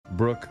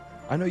Brooke,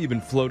 I know you've been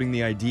floating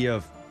the idea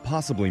of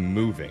possibly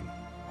moving.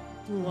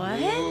 What?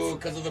 Ooh,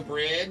 because of the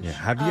bridge? Yeah.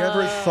 Have you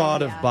ever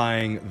thought of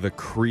buying the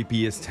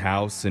creepiest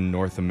house in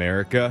North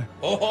America?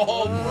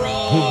 Oh,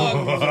 bro.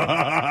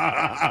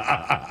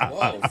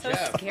 Whoa, So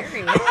Jeff.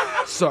 scary.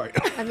 Sorry.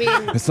 I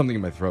mean, There's something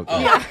in my throat.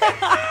 Oh.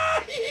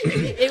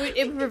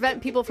 it would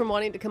prevent people from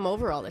wanting to come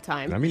over all the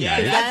time. I mean, Yeah,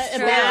 it's- that's a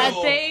true. bad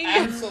thing?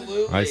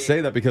 Absolutely. I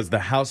say that because the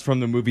house from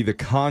the movie The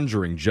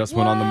Conjuring just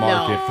went on the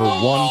market for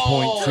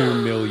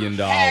 $1.2 million.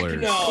 Heck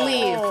no.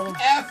 Leave.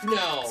 F no.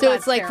 So it's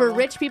That's like for terrible.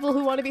 rich people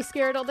who want to be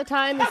scared all the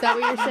time? Is that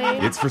what you're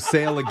saying? It's for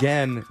sale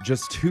again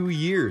just 2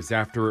 years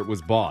after it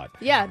was bought.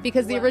 Yeah,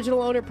 because the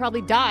original owner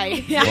probably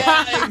died.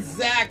 yeah,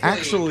 exactly.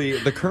 Actually,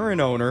 the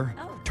current owner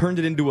turned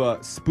it into a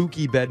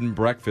spooky bed and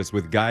breakfast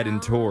with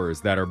guided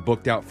tours that are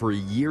booked out for a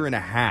year and a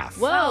half.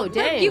 Whoa,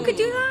 dang. You could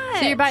do that.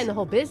 So you're buying the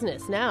whole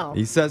business now.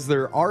 He says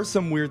there are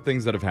some weird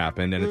things that have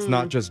happened, and it's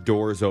not just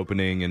doors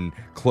opening and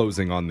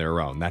closing on their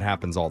own. That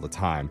happens all the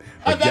time.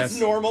 But That's guests-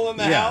 normal in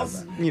the Yeah,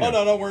 house? you know. Oh,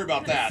 no, don't worry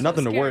about that.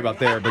 Nothing to worry about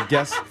there, but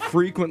guests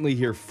frequently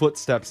hear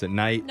footsteps at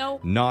night,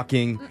 Nope.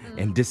 knocking,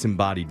 and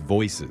disembodied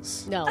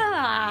voices. No.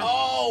 Ah.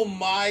 Oh,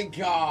 my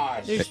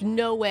gosh. There's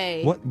no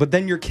way. What? But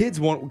then your kids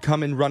won't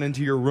come and run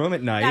into your room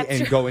at night That's and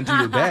true. go into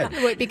your bed.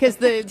 Wait, because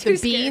the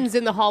scared. beans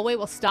in the hallway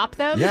will stop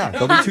them? Yeah,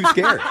 they'll be too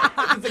scared.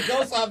 Because the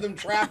ghosts will have them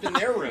trapped in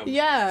their room.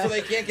 Yeah. So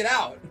they can't get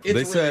out. It's They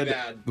really said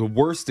bad. the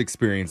worst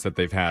experience that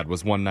they've had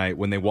was one night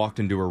when they walked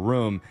into a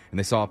room and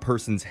they saw a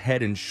person's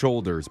head and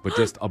shoulders, but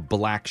just a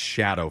black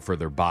shadow for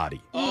their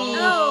body.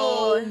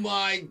 Oh,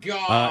 my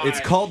God. It's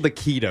called the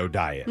keto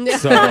diet.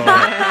 So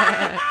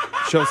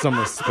show some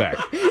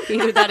respect.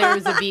 Either that or it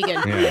was a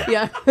vegan. Yeah.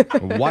 Yeah.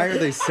 Why are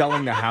they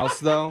selling the house,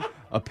 though?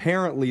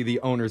 Apparently, the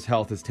owner's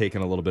health has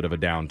taken a little bit of a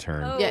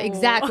downturn. Yeah,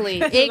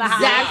 exactly.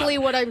 Exactly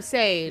what I'm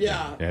saying.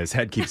 Yeah. Yeah, his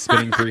head keeps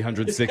spinning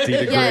 360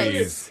 degrees.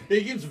 Yes.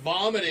 He keeps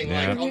vomiting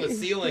Yeah. like on the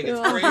ceiling. It's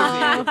crazy.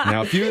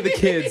 Now, a few of the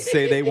kids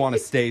say they want to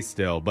stay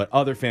still, but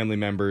other family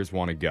members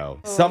want to go.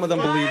 Some of them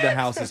believe the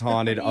house is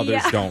haunted,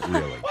 others don't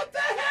really. What the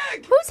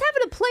heck? Who's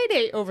having a play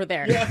date over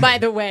there, by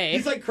the way?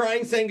 He's like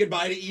crying, saying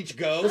goodbye to each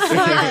ghost. Come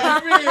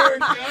here,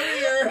 come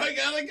here.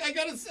 I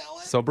gotta sell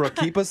it. So, Brooke,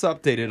 keep us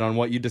updated on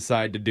what you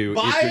decide to do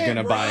Buy if you're it, going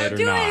to buy it or Brooke.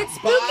 Do not. it. It's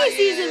spooky Buy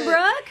season, it.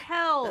 Brooke.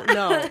 Hell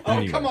no. Oh,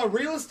 Anyway. come on.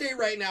 Real estate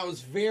right now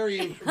is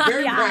very,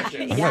 very Yeah.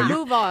 precious. Yeah.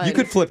 Move on. You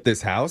could flip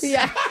this house.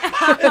 Yeah.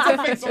 It's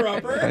a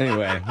fixer-upper.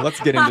 Anyway, let's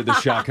get into the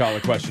shock collar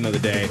question of the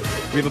day.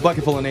 We have a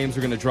bucket full of names.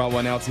 We're going to draw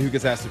one out. So who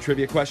gets asked a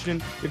trivia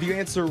question? If you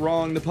answer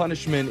wrong, the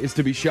punishment is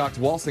to be shocked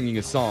while singing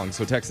a song.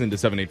 So text into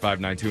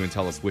 78592 and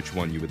tell us which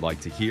one you would like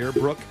to hear.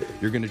 Brooke,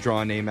 you're going to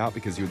draw a name out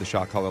because you were the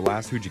shock collar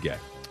last. Who'd you get?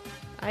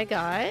 I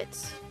got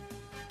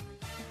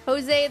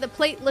Jose the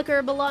Plate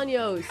Liquor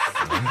Bolaños.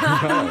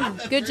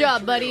 Good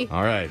job, buddy.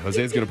 All right,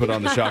 Jose's going to put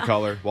on the shock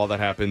collar. While that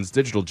happens,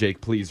 Digital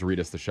Jake, please read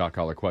us the shock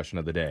collar question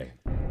of the day.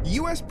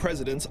 U.S.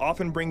 presidents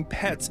often bring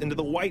pets into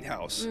the White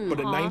House, but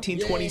in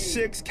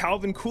 1926,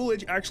 Calvin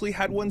Coolidge actually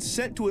had one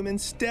sent to him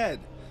instead.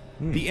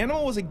 The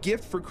animal was a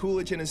gift for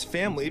Coolidge and his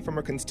family from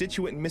a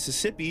constituent in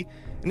Mississippi,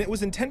 and it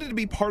was intended to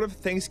be part of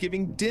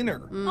Thanksgiving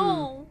dinner.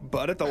 Oh.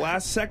 But at the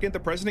last second, the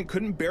president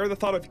couldn't bear the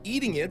thought of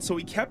eating it, so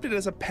he kept it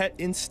as a pet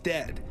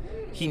instead.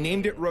 He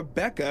named it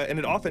Rebecca, and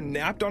it often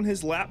napped on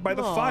his lap by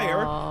the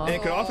fire, and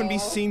it could often be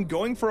seen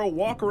going for a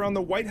walk around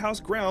the White House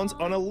grounds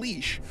on a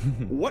leash.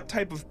 What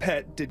type of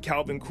pet did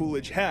Calvin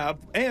Coolidge have?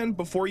 And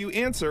before you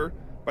answer,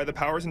 by the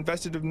powers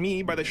invested in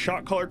me by the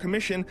Shock Collar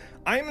Commission,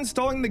 I am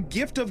installing the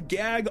gift of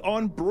gag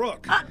on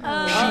Brooke. She may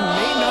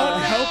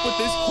not help with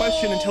this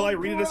question until I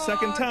read it a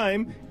second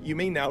time. You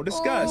may now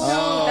discuss.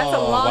 No, that's a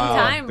long wow.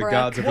 time, The Brooke.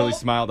 gods have really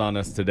smiled on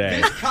us today.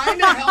 This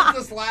kind of helped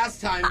us last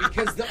time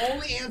because the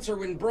only answer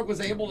when Brooke was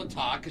able to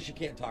talk, because she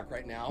can't talk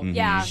right now,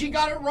 Yeah. she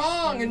got it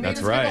wrong and made That's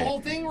us get right. the whole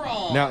thing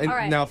wrong. Now, All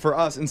right. now for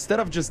us, instead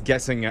of just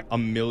guessing a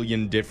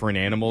million different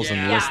animals and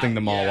Yeah. listing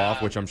them all Yeah.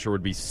 off, which I'm sure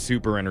would be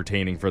super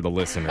entertaining for the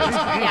listeners,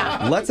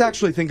 Yeah. let's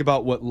actually think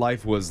about what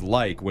life was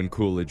like when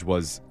Coolidge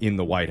was in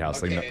the White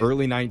House, like in Okay. the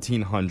early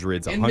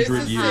 1900s, in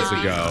 100 years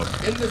Mississippi, ago.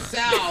 in the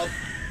South.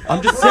 I'm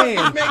just Brooke saying.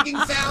 is making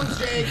sounds,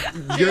 Jake.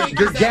 You're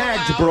Jake, is that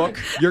gagged, allowed? Brooke.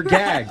 You're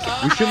gagged.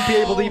 We shouldn't be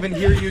able to even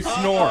hear you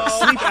snore.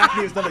 Sleep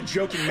apnea is not a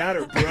joking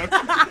matter, Brooke.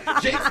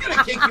 Jake's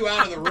gonna kick you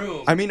out of the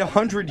room. I mean,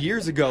 100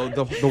 years ago,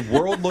 the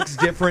world looks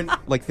different.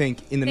 Like,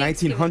 think, in the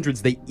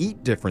 1900s, they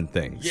eat different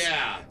things.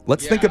 Yeah.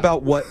 Let's think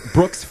about what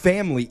Brooke's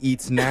family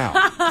eats now.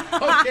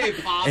 Okay,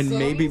 possums. And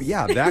maybe,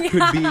 yeah, that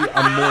could be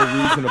a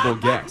more reasonable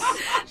guess.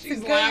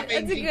 She's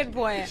laughing. That's a good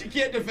point. She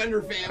can't defend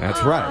her family.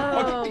 That's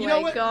right. Okay, you know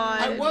my what?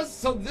 God.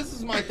 So this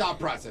is my thought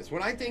process.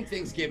 When I think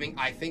Thanksgiving,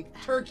 I think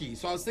turkey.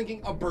 So I was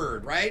thinking a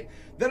bird, right?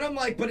 Then I'm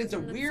like, but it's a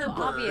weird so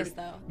bird. obvious,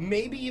 though.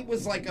 Maybe it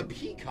was like a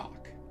peacock.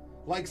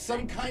 Like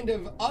some kind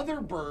of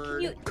other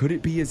bird. Could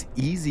it be as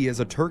easy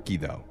as a turkey,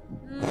 though?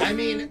 I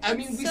mean,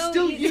 we So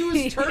still easy.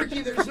 use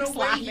turkey. There's no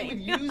way he Laughing.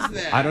 would use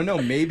that. I don't know.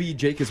 Maybe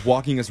Jake is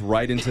walking us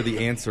right into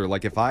the answer.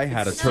 Like, if I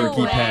had a No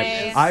turkey way.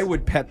 pet, I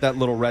would pet that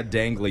little red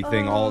dangly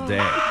thing all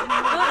day.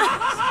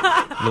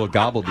 Little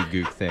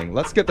gobbledygook thing.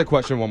 Let's get the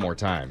question one more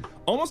time.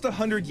 Almost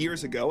 100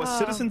 years ago, a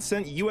citizen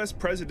sent U.S.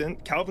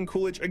 President Calvin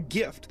Coolidge a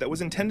gift that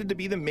was intended to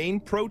be the main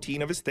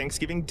protein of his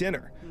Thanksgiving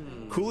dinner.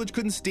 Coolidge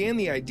couldn't stand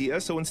the idea,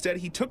 so instead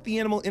he took the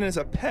animal in as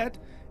a pet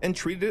and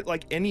treated it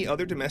like any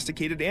other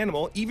domesticated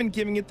animal, even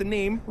giving it the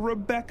name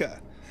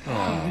Rebecca.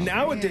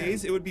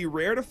 Nowadays, it would be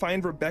rare to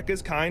find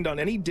Rebecca's kind on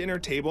any dinner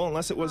table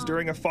unless it was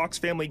during a Fox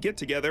family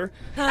get-together.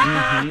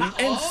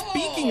 And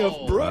speaking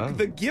of Brooke,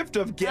 the gift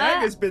of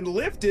gag has been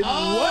lifted.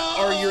 What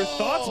are your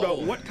thoughts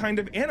about what kind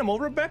of animal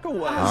Rebecca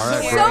was?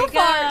 All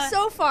right,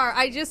 So far,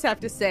 I just have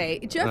to say,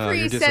 Jeffrey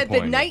you're said the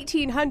disappointed.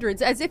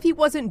 1900s as if he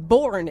wasn't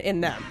born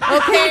in them.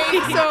 Okay,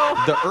 so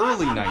The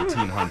early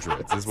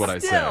 1900s is what I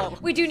said.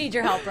 We do need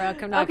your help,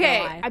 Brooke. I'm not okay,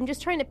 gonna lie. I'm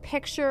just trying to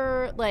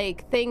picture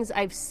like things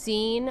I've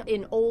seen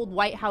in old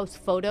White House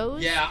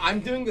photos. Yeah, I'm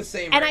doing the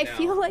same And right I now.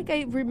 feel like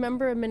I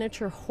remember a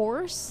miniature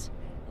horse.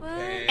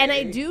 Okay. And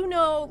I do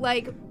know,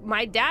 like,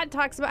 my dad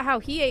talks about how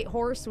he ate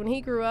horse when he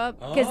grew up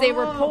because they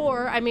were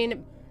poor. I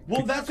mean,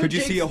 Well, that's Could what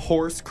you see a Jake's-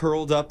 horse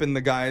curled up in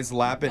the guy's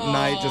lap at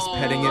night, just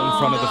petting it in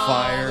front of the but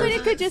fire?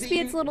 it could just be See,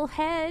 its little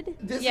head.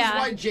 This Yeah. is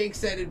why Jake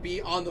said it'd be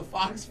on the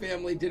Fox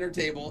family dinner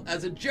table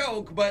as a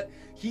joke, but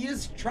he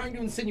is trying to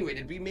insinuate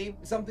it'd be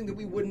something that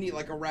we wouldn't eat,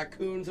 like a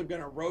raccoon, some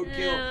kind of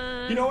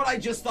roadkill. You know what I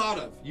just thought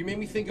of? You made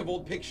me think of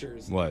old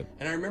pictures. What?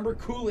 And I remember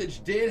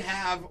Coolidge did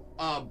have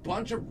a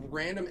bunch of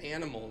random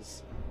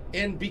animals.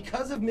 And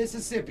because of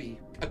Mississippi,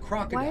 a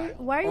crocodile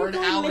Why are or you an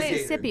going to alligator.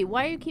 Mississippi?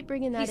 Why do you keep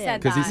bringing that He in?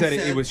 said Because he that. said He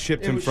it said was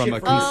shipped it him was from a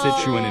shipped from-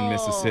 constituent in I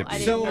Mississippi.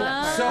 didn't So, know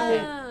that.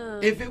 so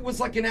if it was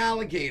like an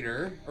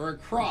alligator or a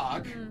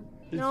croc,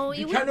 No,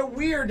 it'd you be kind of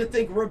weird to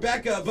think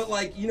Rebecca, but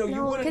like, you know, you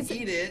No, wouldn't 'cause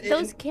eat it.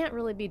 Those can't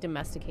really be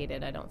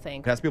domesticated, I don't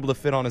think. It has to be able to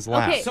fit on his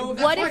lap. Okay. So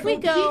that's What why if we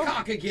go go-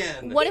 peacock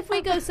again? What if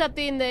we go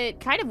something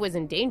that kind of was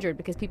endangered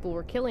because people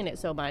were killing it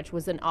so much?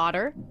 Was an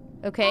otter,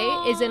 okay,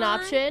 is an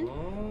option.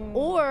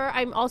 Or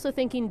I'm also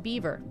thinking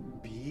beaver,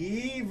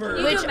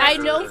 Beaver. which I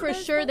know for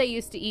sure they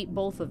used to eat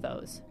both of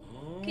those.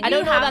 Can I don't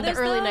you know have about the this,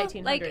 early though?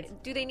 1900s.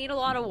 Like, do they need a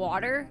lot of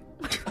water?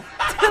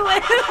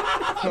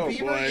 Oh,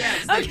 Beaver, boy.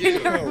 yes, they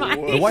do. Never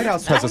mind. The White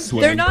House has a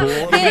swimming not pool.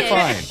 It'll be fish.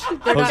 fine.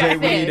 They're not Jose,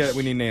 fish.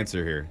 we need an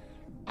answer here.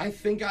 I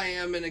think I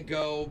am gonna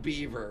go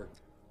beaver.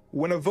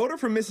 When a voter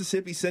from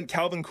Mississippi sent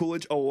Calvin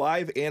Coolidge a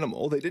live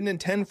animal, they didn't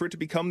intend for it to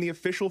become the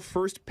official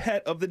first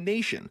pet of the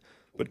nation.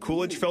 But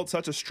Coolidge felt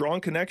such a strong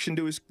connection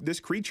to this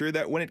creature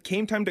that when it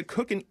came time to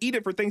cook and eat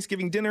it for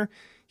Thanksgiving dinner,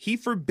 he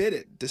forbid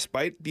it,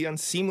 despite the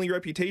unseemly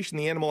reputation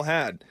the animal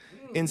had.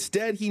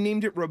 Instead, he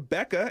named it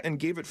Rebecca and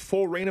gave it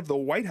full reign of the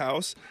White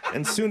House,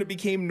 and soon it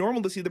became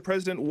normal to see the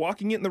president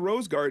walking it in the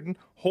Rose Garden,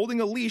 holding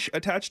a leash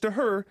attached to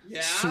her,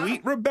 Yeah?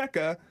 sweet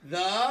Rebecca,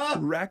 The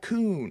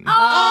raccoon. it was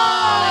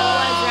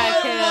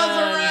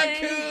a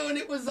raccoon.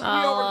 It was we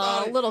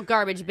overthought Oh, it. little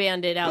garbage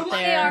bandit out But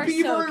like, there. are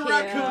beaver so and cute.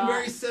 raccoon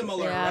very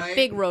similar, Yeah, right?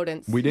 big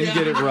rodents. We didn't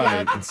Yeah. get it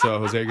right, and so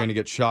Jose, you're going to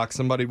get shocked.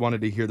 Somebody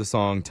wanted to hear the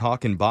song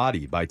 "Talkin'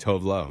 Body" by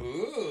Tove Lo.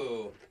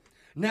 Ooh.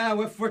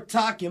 Now if we're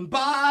talking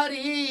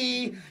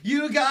body,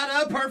 you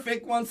got a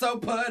perfect one, so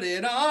put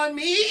it on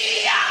me.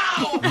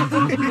 Ow!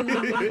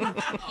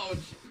 Ouch.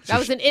 That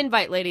was an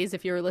invite, ladies,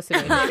 if you were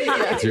listening.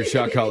 It's your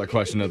shot collar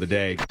question of the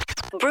day.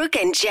 Brooke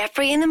and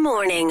Jeffrey in the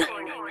morning.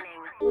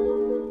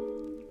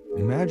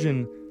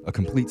 Imagine a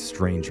complete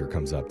stranger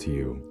comes up to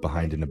you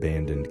behind an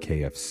abandoned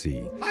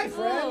KFC, Hi,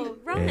 friend. Oh,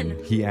 run.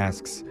 and he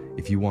asks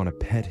if you want to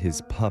pet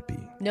his puppy.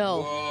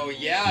 No. Oh,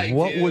 yeah, I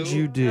What do. would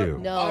you do?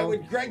 No. I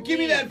would, Greg, give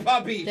me that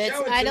puppy. That's,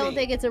 Show it to I don't me.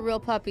 think it's a real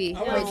puppy, I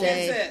want to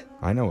Jose. kiss it.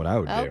 I know what I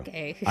would do.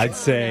 Okay. I'd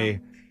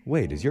say,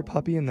 wait, is your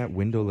puppy in that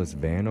windowless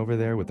van over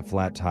there with the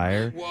flat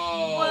tire?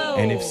 Whoa.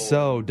 And if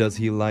so, does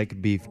he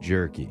like beef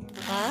jerky?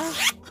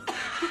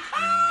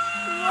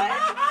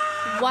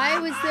 Why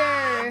was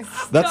there...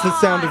 That's the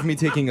sound of me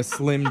taking a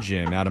Slim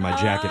Jim out of my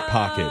jacket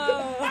pocket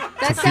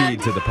to feed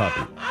to the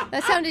puppy.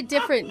 That sounded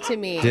different to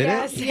me. Did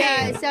it?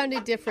 Yeah, it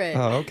sounded different.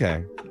 Oh,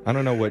 okay. I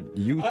don't know what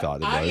you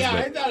thought it was, Yeah,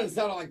 I but thought it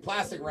sounded like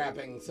plastic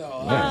wrapping, so...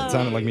 yeah, it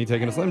sounded like me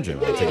taking a Slim Jim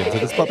to take it to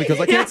this puppy because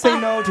I can't say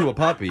no to a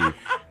puppy.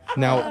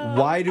 Now,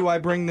 why do I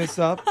bring this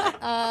up?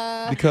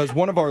 Because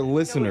one of our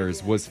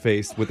listeners was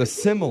faced with a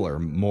similar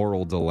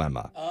moral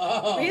dilemma.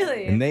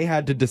 Really? And they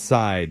had to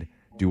decide,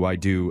 do I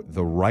do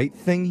the right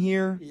thing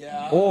here?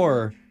 Yeah.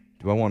 Or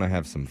do I want to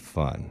have some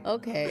fun?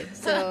 Okay,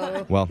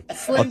 so Well,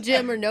 Slim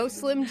Jim or no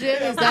Slim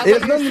Jim? Is that it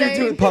what has you're nothing to do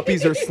saying? with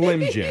puppies or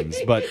Slim Jims,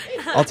 but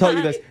I'll tell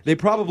you this. They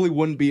probably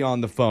wouldn't be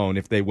on the phone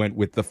if they went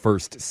with the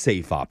first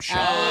safe option.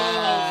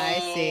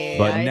 I see.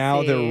 But I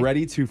now see. they're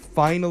ready to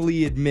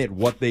finally admit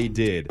what they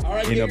did All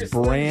right, in get a your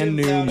Slim brand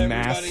Jims new out,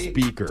 mass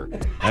everybody. speaker.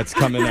 That's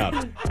coming up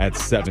at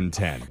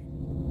 7:10.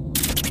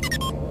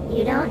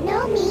 You don't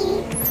know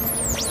me.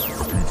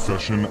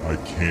 Confession I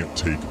can't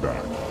take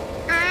back.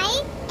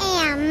 I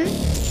am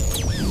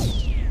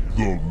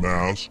The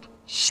Masked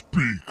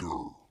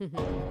speaker.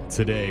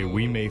 Today,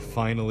 we may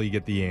finally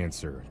get the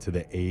answer to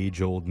the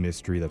age-old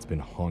mystery that's been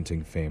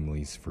haunting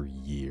families for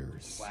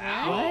years.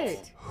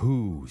 What?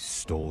 Who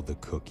stole the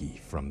cookie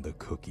from the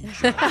cookie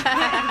jar?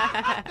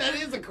 That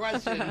is a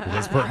question.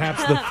 Because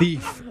perhaps the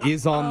thief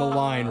is on the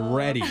line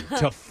ready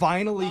to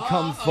finally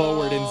come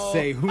forward and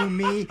say, who,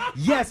 me?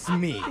 Yes,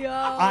 me.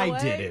 I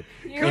did it.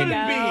 Couldn't be.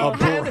 a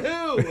And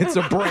who? It's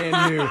a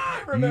brand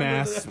new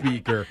mass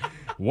speaker.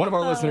 One of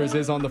our listeners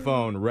is on the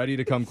phone, ready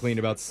to come clean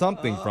about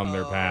something from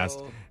their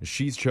past.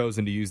 She's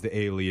chosen to use the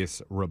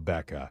alias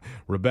Rebecca.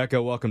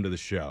 Rebecca, welcome to the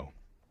show.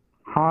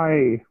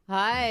 Hi.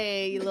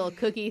 Hi, you little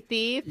cookie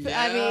thief. Yeah.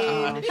 I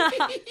mean,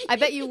 I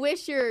bet you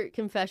wish your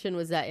confession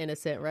was that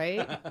innocent,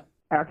 right?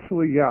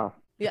 Actually, yeah.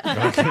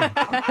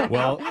 Yeah.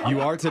 Well, you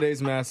are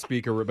today's mass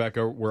speaker,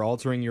 Rebecca. We're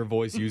altering your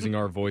voice using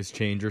our voice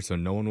changer, so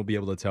no one will be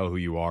able to tell who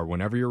you are.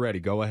 Whenever you're ready,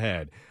 go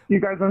ahead. You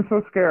guys, I'm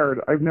so scared.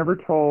 I've never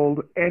told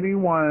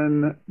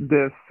anyone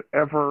this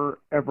ever.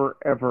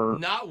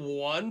 Not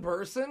one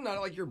person? Not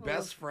like your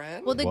best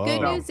friend? Well, the Whoa.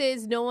 good No. news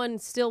is no one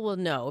still will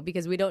know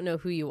because we don't know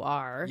who you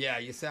are. Yeah,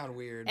 you sound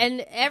weird.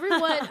 And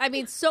everyone, I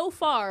mean, so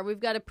far, we've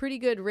got a pretty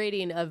good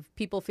rating of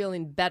people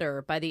feeling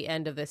better by the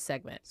end of this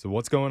segment. So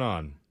what's going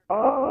on?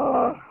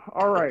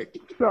 All right.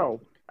 So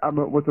I'm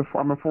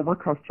a former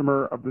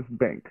customer of this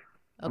bank.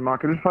 I'm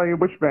not going to tell you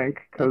which bank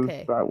because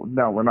Okay.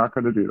 no, we're not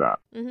going to do that.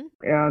 Mhm.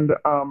 And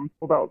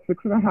about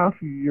 6.5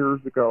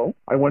 years ago,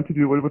 I went to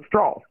do a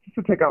withdrawal just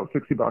to take out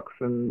 $60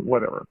 and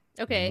whatever.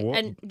 Okay. What?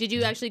 And did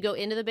you actually go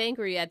into the bank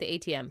or were you at the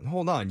ATM?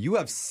 Hold on, you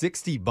have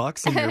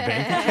 $60 in your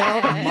bank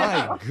account?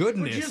 My Would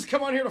goodness. you just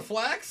come on here to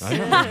flex? I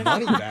have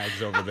money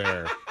bags over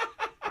there.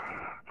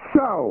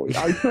 So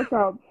I took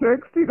out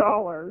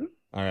 $60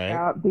 All right.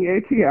 at the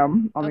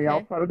ATM on the Okay.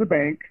 outside of the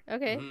bank,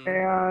 Okay.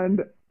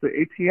 and the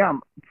ATM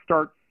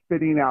starts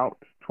spitting out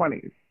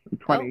 20s and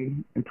 20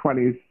 and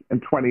 20s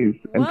and 20s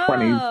and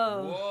 20s.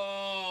 Whoa.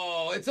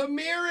 Whoa, it's a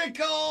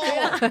miracle!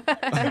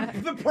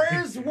 The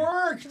prayers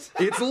worked!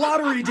 It's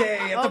lottery day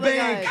at Oh the my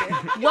bank.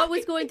 God. What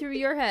was going through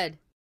your head?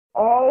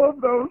 All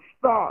of those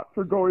thoughts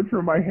are going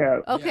through my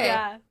head. Okay.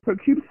 Yeah. So it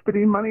keeps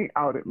spitting money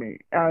out at me,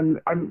 and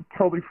I'm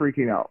totally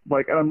freaking out.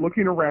 And I'm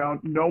looking around.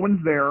 No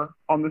one's there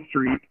on the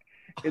street.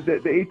 The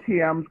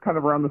ATM's kind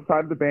of around the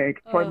side of the bank.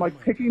 So I'm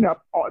picking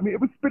up. It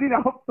was spitting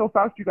out so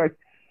fast, you guys.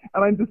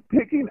 And I'm just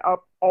picking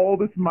up all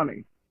this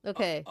money.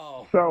 Okay.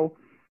 Oh. So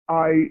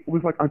I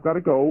was like, I've got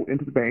to go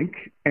into the bank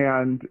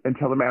and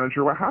tell the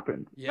manager what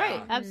happened. Yeah.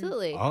 Right.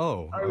 Absolutely.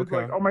 Oh, I was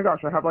okay. like, oh my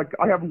gosh, I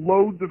have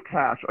loads of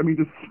cash. I mean,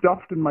 just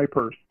stuffed in my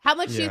purse. How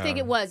much do you Yeah. think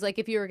it was? Like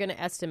if you were going to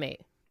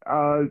estimate?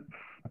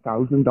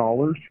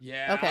 $1,000.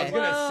 Yeah, Okay. I was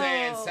gonna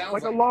say, it Whoa. sounds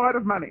Like a lot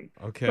of money.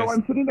 Okay. So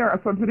I'm sitting there.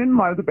 So I'm sitting in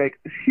line at the bank,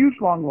 huge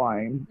long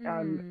line,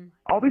 and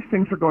all these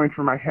things are going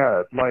through my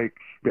head. Like,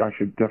 I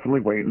should definitely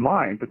wait in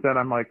line. But then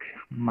I'm like,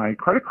 my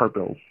credit card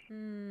bills.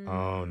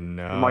 Oh,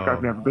 no. I'm like,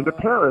 I've never been to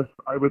Paris.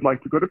 I would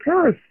like to go to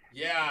Paris.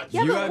 Yeah,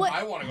 Yeah, You but had- what-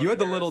 I want to go You to had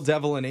the Paris. little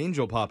devil and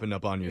angel popping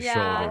up on your Yeah.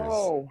 shoulders.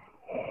 Oh,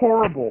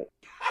 horrible.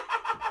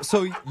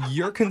 So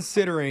you're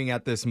considering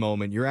at this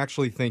moment, you're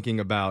actually thinking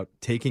about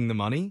taking the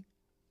money?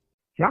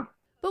 Yeah.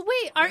 But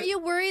wait, aren't you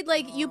worried?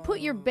 Like you put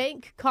your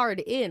bank card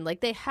in, like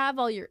they have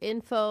all your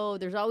info.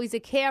 There's always a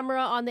camera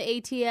on the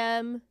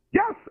ATM.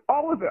 Yes,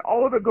 all of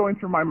it going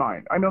through my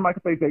mind. I mean, like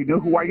they know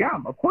who I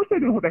am. Of course they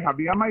know who they have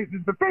me on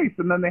the face,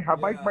 and then they have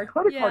my credit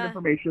card Yeah.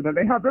 information, and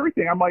they have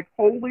everything. I'm like,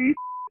 holy.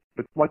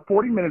 It's like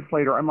 40 minutes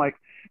later. I'm like,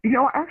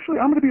 actually,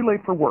 I'm going to be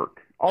late for work.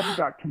 I'll be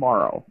back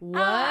tomorrow.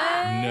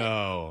 What?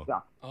 No.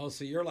 Oh,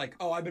 so you're like,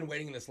 I've been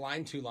waiting in this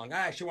line too long. I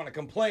actually want to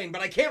complain,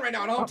 but I can't right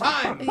now. I don't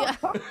have time. Yeah.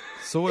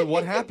 So wait,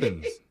 what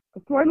happens?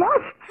 So I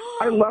left.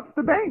 I left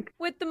the bank.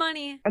 With the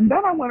money. And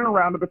then I went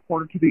around to the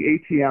corner to the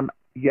ATM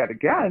yet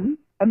again.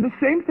 And the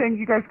same thing,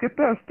 you guys get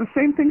this, the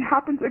same thing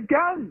happens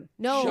again.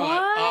 No. Shut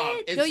up.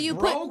 It's No, you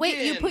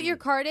broken. put your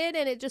card in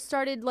and it just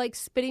started like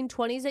spitting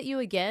 20s at you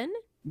again?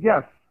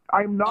 Yes,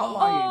 I'm not Oh.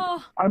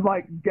 lying. I'm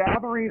like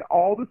gathering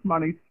all this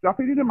money,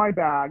 stuffing it in my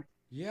bag.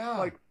 Yeah.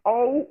 Like,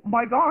 oh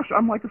my gosh,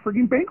 I'm like a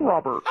freaking bank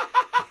robber.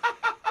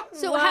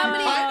 So how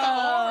many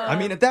I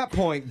mean, at that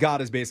point, God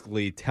is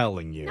basically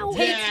telling you. No,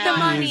 Take Yeah. the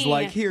money. He's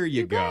like, here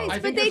you go. guys, I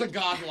but think they- there's a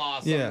God law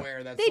Yeah.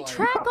 somewhere that's They like,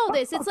 track all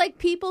this. It's like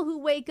people who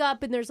wake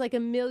up and there's like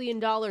 $1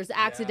 million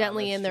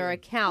accidentally that's in their true.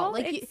 account.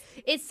 Well, Like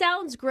it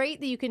sounds great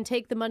that you can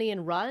take the money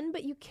and run,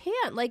 but you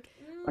can't. Like,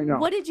 I know.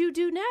 what did you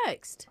do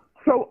next?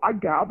 So I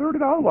gathered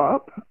it all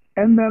up,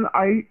 and then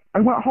I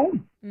went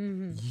home.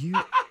 You,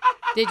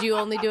 Did you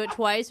only do it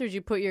twice, or did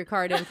you put your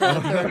card in for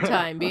the third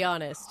time? Be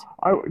honest.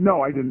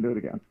 No, I didn't do it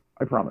again.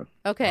 I promise.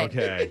 Okay.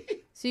 okay.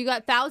 So you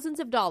got thousands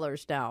of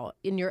dollars now,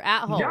 and you're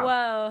at home. Yeah.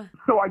 Whoa.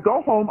 So I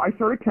go home. I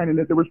started counting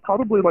it. There was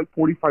probably like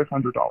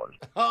 $4,500.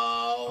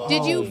 Oh.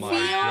 Did you my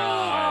feel?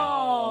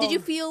 God. Did you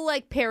feel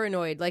like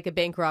paranoid, like a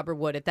bank robber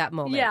would at that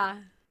moment? Yeah.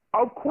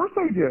 Of course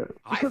I did.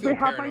 I Because feel they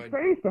have paranoid. my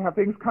face. They have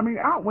things coming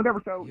out,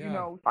 whatever. So,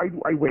 Yeah.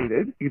 I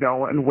waited,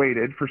 and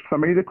waited for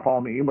somebody to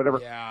call me and whatever.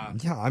 Yeah.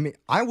 Yeah, I mean,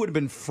 I would have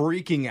been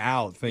freaking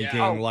out thinking,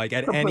 Yeah. like,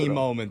 at Completely. any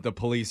moment, the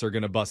police are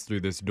going to bust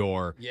through this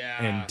door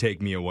Yeah. and take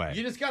me away.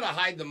 You just gotta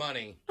hide the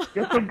money.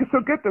 Yeah,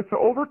 so get this. So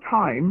over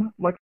time,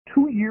 like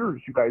 2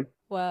 years, you guys,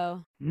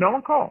 Whoa. no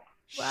one called.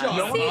 Shut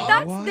See, up.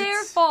 that's What?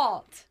 their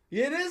fault.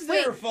 It is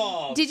Wait, their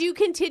fault. Did you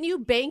continue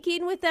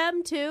banking with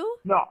them too?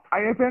 No, I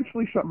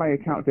eventually shut my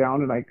account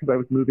down because I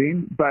was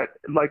moving, but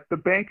like the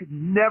bank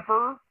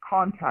never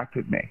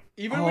contacted me.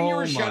 Even when you Oh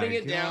were my shutting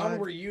it down, God.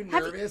 were you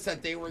nervous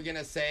that they were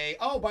gonna say,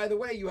 "Oh, by the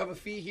way, you have a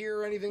fee here"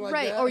 or anything like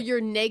Right, that? or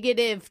your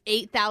negative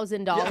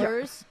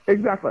 $8,000.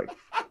 Exactly.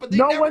 But they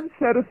No never- one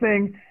said a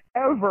thing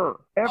ever.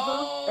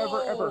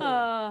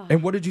 Oh.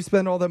 And what did you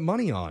spend all that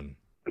money on?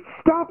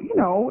 Stop,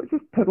 it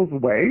just piddles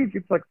away.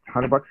 It's like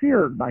 $100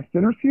 here, nice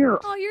dinners here.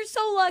 Oh, you're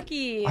so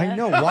lucky. I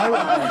know.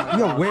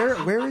 Why?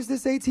 Where is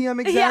this ATM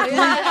exactly?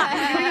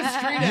 Give me a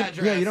street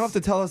address. Yeah, you don't have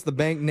to tell us the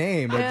bank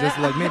name, but just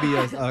like maybe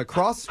a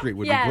cross street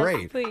would Yes, be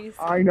great. please.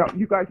 I know,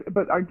 you guys,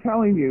 but I'm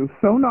telling you,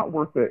 so not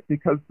worth it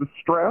because the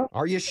stress.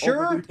 Are you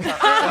sure?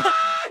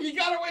 You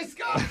got away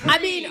scot-free. I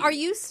mean, are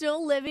you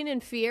still living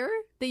in fear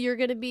that you're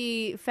going to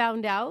be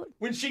found out?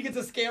 When she gets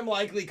a scam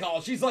likely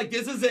call, she's like,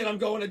 "This is it. I'm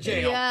going to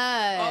jail."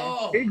 Yeah.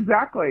 Oh.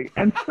 Exactly,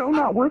 and so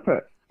not worth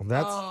it. Well,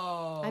 that's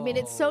Oh. I mean,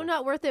 it's so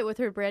not worth it with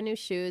her brand new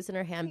shoes and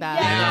her handbag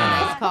and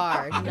a nice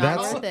car. Not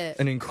that's worth it.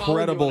 an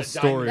incredible Oh,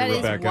 story, That is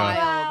Rebecca.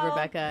 wild,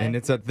 Rebecca. And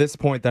it's at this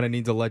point that I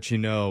need to let you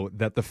know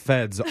that the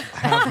feds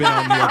have been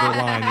on the other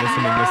line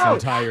listening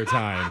this entire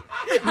time.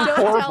 Don't tell her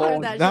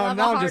Horrible. that. She'll No, have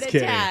no, a I'm heart just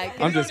kidding. attack.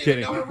 I'm You just don't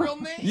kidding. even know her real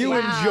name. You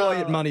Wow. enjoy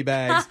it,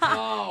 Moneybags.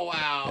 Oh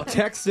wow.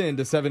 Text in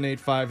to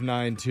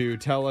 78592.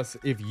 Tell us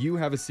if you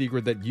have a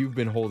secret that you've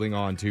been holding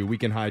on to. We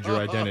can hide your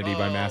identity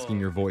by masking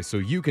your voice so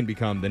you can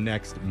become the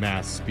next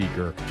mass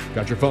speaker.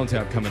 Got your phone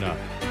tap coming up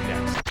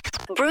next.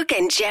 Brooke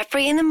and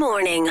Jeffrey in the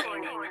morning.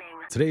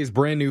 Today's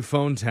brand new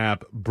phone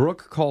tap.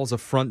 Brooke calls a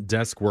front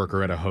desk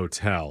worker at a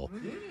hotel.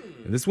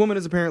 And this woman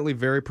is apparently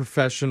very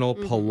professional,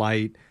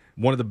 polite,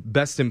 one of the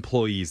best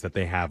employees that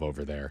they have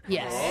over there.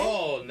 Yes.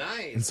 Oh,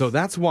 nice. And so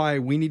that's why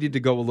we needed to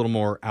go a little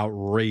more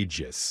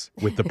outrageous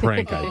with the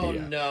prank Oh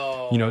idea.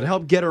 no. To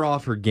help get her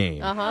off her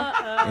game.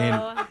 Uh-huh.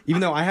 And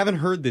even though I haven't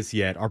heard this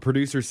yet, our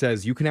producer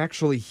says you can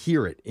actually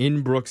hear it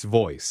in Brooke's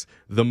voice,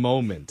 the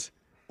moment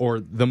or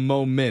the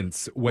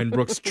moments when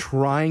Brooke's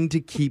trying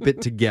to keep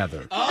it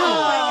together.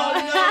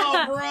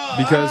 Oh no, bro.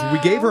 Because we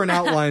gave her an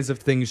outlines of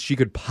things she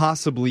could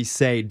possibly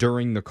say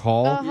during the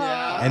call,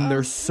 and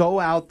they're so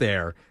out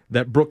there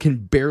that Brooke can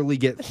barely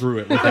get through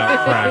it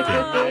without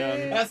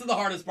cracking. That's the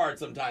hardest part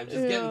sometimes,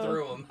 just getting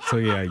through them. So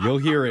yeah, you'll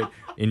hear it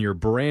in your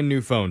brand new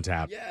phone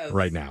tap Yes.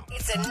 right now.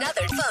 It's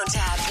another phone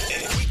tap.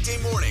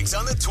 Weekday mornings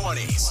on the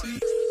 20s.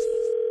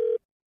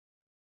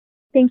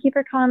 Thank you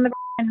for calling the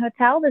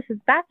Hotel. This is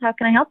Beth. How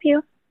can I help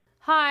you?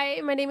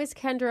 Hi, my name is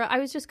Kendra. I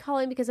was just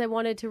calling because I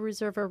wanted to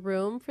reserve a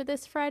room for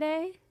this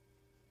Friday.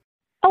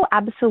 Oh,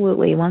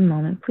 absolutely. One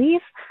moment,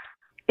 please.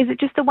 Is it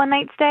just a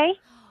one-night stay?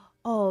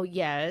 Oh,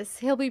 yes.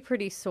 He'll be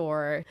pretty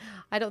sore.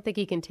 I don't think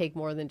he can take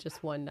more than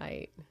just one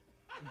night.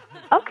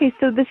 Okay,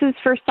 so this is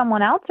for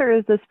someone else or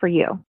is this for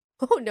you?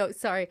 Oh, no,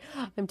 sorry.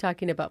 I'm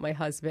talking about my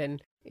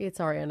husband.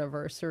 It's our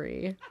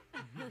anniversary.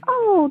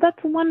 Oh, that's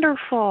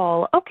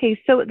wonderful. Okay,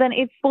 so then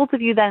it's both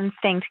of you then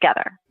staying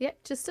together. Yeah,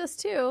 just us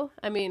two.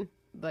 I mean,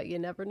 but you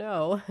never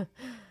know.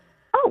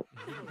 Oh,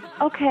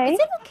 okay. Is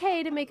it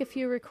okay to make a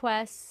few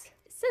requests?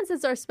 Since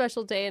it's our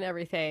special day and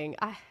everything,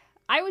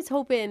 I was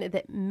hoping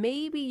that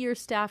maybe your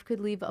staff could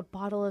leave a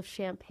bottle of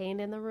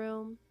champagne in the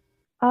room.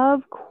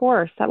 Of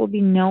course, that will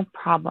be no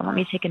problem. Let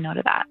me take a note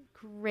of that.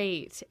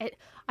 Great. And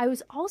I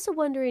was also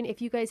wondering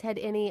if you guys had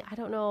any, I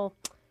don't know,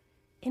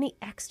 any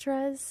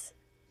extras?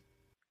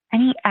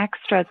 Any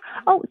extras?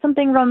 Oh,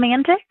 something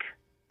romantic?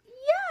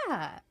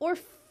 Yeah. Or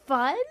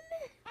fun?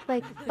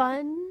 Like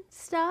fun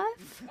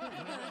stuff?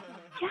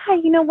 Yeah,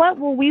 you know what?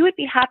 Well, we would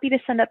be happy to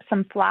send up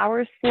some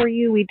flowers for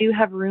you. We do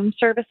have room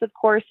service, of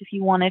course, if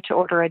you wanted to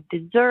order a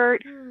dessert.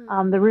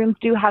 The rooms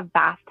do have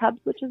bathtubs,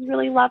 which is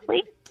really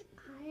lovely.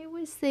 I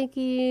was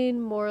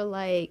thinking more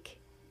like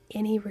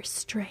any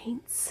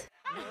restraints.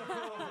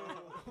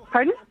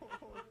 Pardon?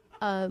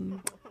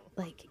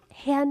 Like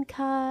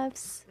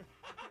handcuffs.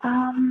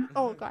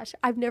 Oh gosh,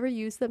 I've never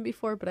used them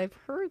before, but I've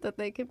heard that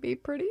they can be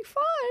pretty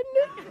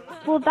fun.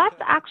 Well, that's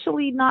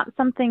actually not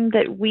something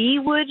that we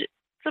would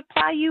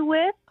supply you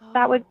with.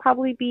 That would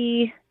probably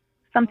be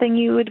something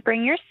you would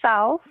bring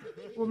yourself.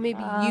 Well,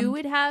 maybe you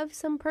would have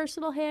some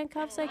personal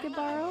handcuffs I could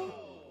borrow?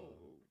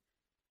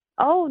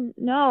 Oh,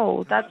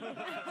 no, that's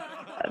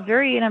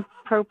very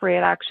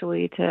inappropriate,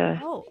 actually,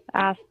 to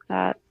ask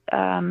that.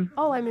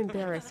 Oh, I'm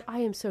embarrassed. I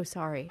am so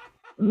sorry.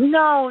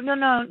 No.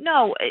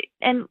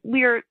 And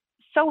we're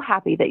so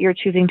happy that you're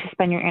choosing to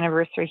spend your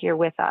anniversary here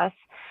with us.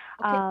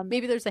 Okay,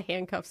 maybe there's a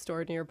handcuff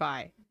store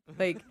nearby.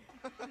 Like,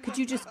 could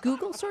you just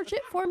Google search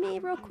it for me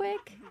real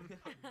quick?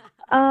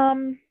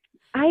 Actually,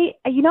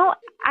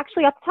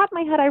 off the top of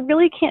my head, I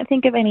really can't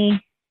think of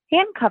any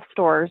handcuff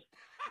stores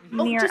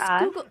near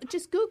us.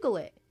 Just Google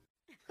it.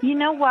 You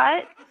know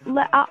what?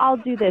 I'll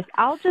do this.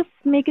 I'll just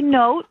make a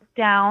note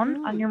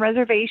down on your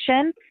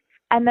reservation,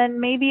 and then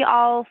maybe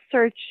I'll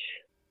search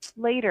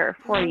later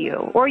for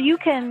you. Or you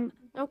can,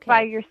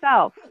 by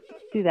yourself,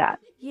 do that.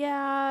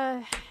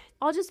 Yeah,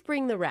 I'll just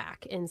bring the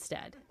rack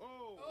instead.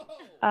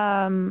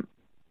 What?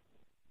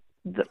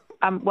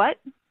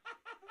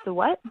 The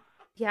what?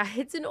 Yeah,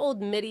 it's an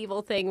old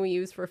medieval thing we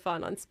use for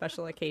fun on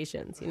special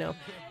occasions,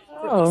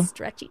 really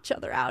stretch each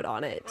other out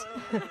on it.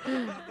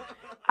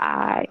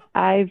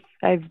 I've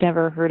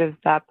never heard of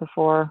that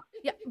before.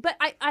 Yeah, but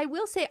I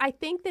will say, I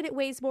think that it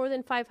weighs more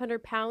than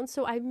 500 pounds,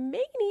 so I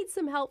may need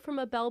some help from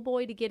a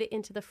bellboy to get it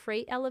into the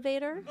freight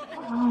elevator.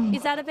 Oh.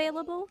 Is that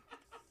available?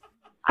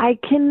 I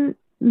can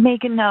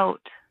make a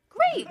note.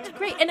 Great.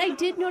 And I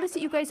did notice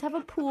that you guys have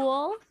a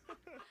pool.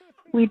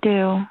 We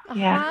do,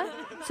 yeah.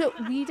 So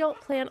we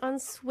don't plan on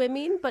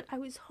swimming, but I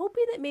was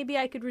hoping that maybe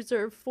I could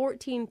reserve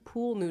 14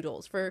 pool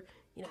noodles for,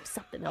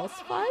 something else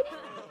fun.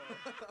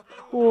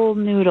 Pool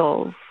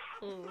noodles.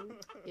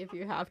 If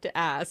you have to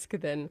ask,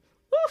 then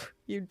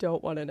you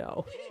don't want to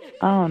know.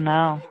 Oh,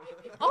 no.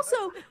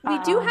 Also, we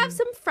do have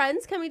some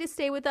friends coming to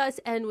stay with us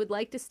and would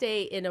like to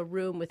stay in a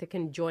room with a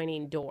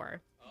conjoining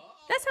door.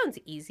 That sounds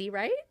easy,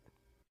 right?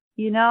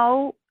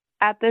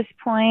 At this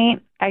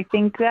point, I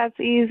think that's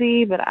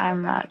easy, but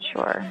I'm not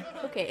sure.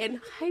 Okay, and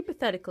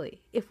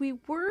hypothetically, if we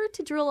were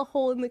to drill a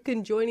hole in the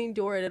conjoining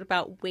door at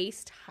about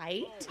waist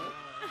height,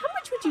 how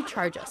much would you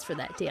charge us for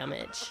that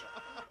damage?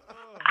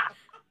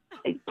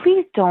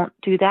 Please don't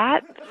do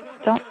that.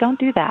 Don't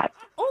do that.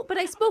 Oh, but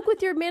I spoke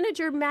with your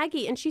manager,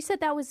 Maggie, and she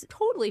said that was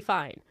totally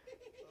fine.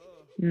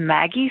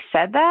 Maggie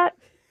said that?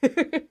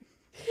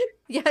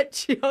 Yeah,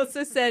 she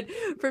also said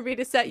for me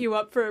to set you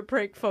up for a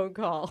prank phone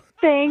call.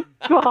 Thank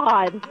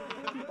God.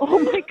 Oh,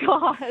 my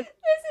God. This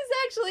is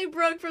actually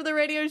Brooke from the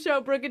radio show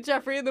Brooke and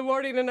Jeffrey in the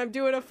Morning, and I'm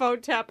doing a phone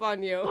tap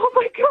on you. Oh,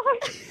 my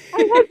God.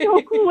 I had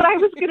no clue what I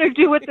was going to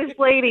do with this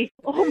lady.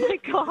 Oh, my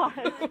God.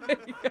 Oh, my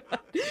God.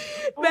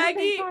 Oh,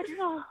 Maggie, my God,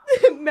 no.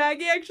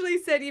 Maggie actually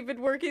said you've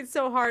been working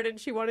so hard, and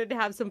she wanted to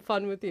have some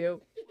fun with you.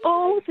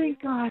 Oh,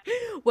 thank God.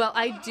 Well,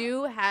 I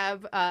do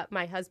have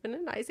my husband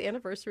and I's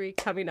anniversary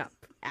coming up,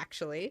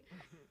 actually.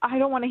 I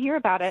don't want to hear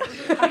about it.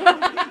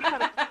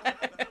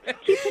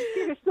 Keep it to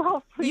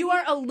yourself, please. You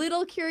are a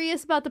little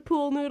curious about the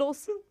pool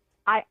noodles?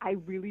 I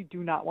really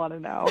do not want to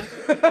know.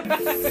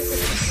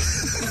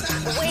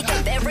 Wake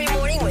up every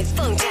morning with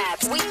phone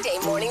taps. Weekday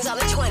mornings on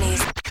the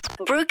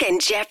 20s. Brooke and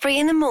Jeffrey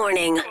in the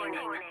Morning.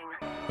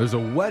 There's a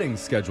wedding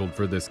scheduled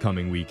for this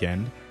coming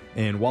weekend.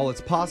 And while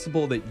it's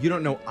possible that you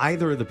don't know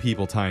either of the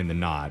people tying the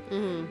knot,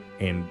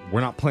 and we're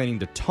not planning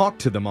to talk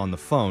to them on the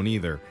phone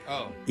either,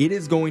 it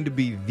is going to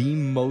be the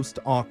most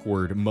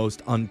awkward,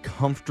 most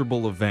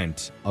uncomfortable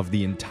event of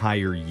the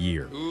entire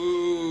year.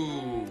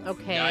 Ooh.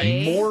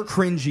 Okay. More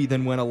cringy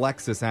than when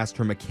Alexis asked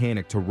her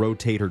mechanic to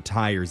rotate her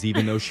tires,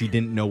 even though she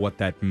didn't know what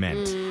that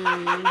meant. Did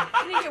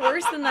it get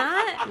worse than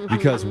that?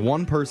 Because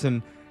one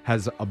person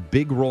has a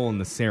big role in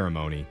the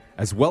ceremony,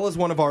 as well as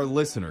one of our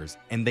listeners,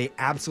 and they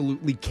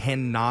absolutely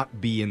cannot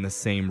be in the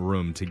same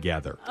room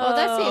together. Oh,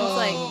 that seems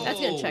like that's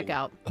going to check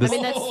out. I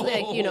mean, that's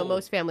like,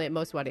 most family at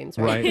most weddings,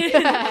 right?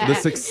 The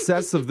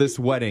success of this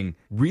wedding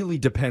really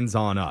depends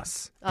on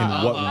us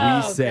and what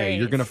we say. Great.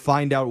 You're going to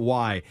find out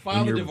why. File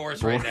when the you're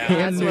divorce right now.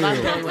 brand That's what I'm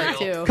new. going with,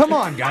 too. Come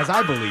on, guys,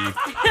 I believe.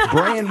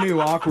 Brand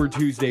new Awkward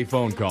Tuesday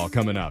phone call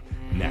coming up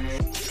next.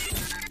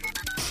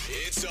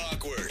 It's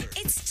awkward.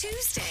 It's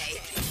Tuesday.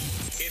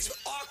 It's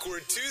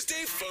Awkward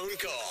Tuesday phone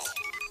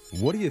call.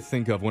 What do you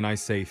think of when I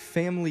say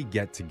family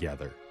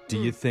get-together? Do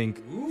you think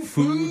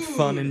food,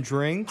 fun, and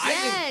drinks?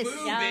 Yes.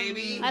 Food,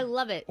 baby. I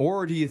love it.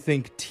 Or do you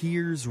think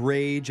tears,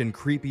 rage, and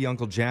creepy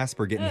Uncle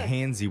Jasper getting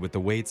handsy with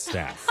the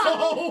waitstaff?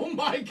 Oh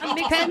my God.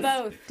 Mix of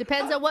both.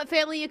 Depends on what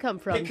family you come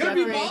from, It could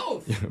be Jeffrey.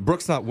 both.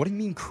 Brooke's not, what do you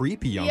mean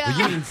creepy, Uncle? Yeah.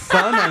 You mean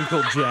fun,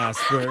 Uncle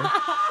Jasper?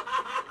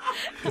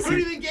 Who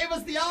even gave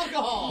us the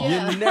alcohol?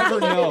 You never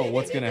know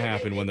what's going to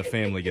happen when the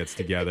family gets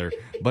together,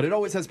 but it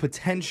always has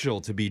potential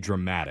to be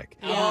dramatic.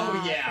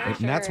 Oh, yeah.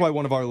 And that's why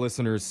one of our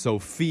listeners,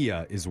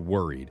 Sophia, is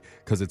worried,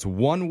 because it's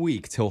 1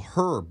 week till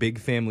her big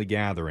family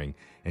gathering,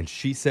 and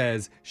she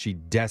says she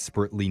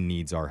desperately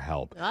needs our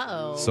help.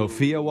 Uh-oh.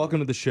 Sophia, welcome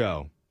to the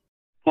show.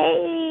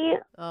 Hey,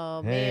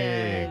 Oh,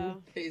 Hey.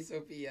 man. Hey,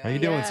 Sophia. How you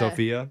doing, Yeah.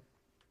 Sophia?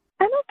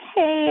 I'm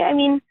okay. I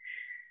mean,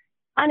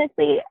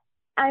 honestly,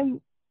 I'm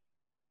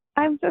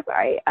so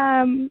sorry.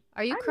 Are you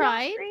I'm not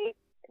crying? great.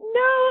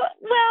 No,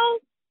 well,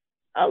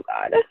 oh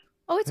God,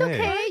 Oh, it's Hey,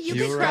 okay. You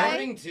you can all cry. right?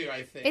 Starting to,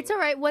 I think. It's all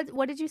right.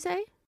 What did you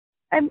say?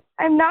 I'm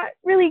not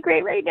really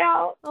great right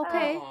now.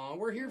 Okay. Aw,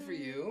 we're here for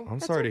you. I'm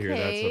That's sorry to hear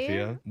that, okay.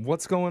 Sophia.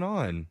 What's going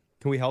on?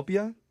 Can we help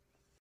you?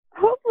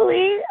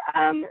 Hopefully,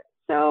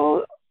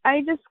 so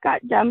I just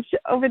got dumped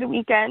over the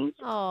weekend.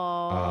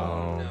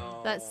 Oh,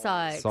 No. that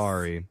sucks.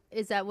 Sorry.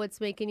 Is that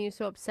what's making you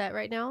so upset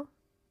right now?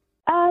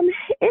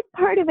 It's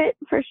part of it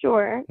for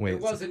sure. Wait,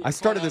 It wasn't I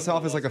started this your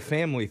off as like a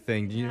family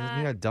thing. You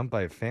got dumped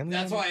by a family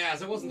That's member? why I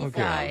asked. It wasn't the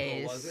Okay.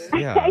 phone call, was it?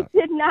 Yeah. I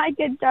did not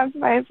get dumped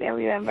by a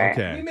family member.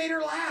 Okay. We made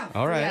her laugh.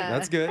 All right, Yeah.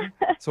 that's good.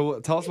 So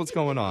tell us what's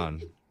going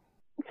on.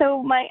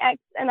 So my ex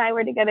and I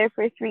were together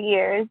for 3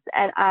 years,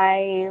 and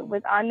I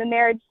was on the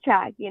marriage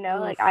track,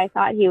 like I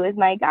thought he was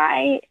my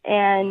guy,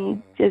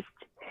 and just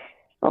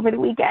over the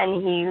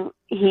weekend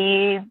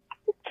he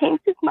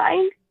changed his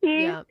mind.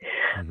 He Yeah.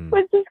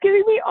 was just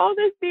giving me all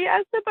this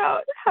BS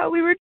about how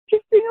we were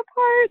drifting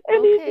apart,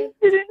 and he Okay. just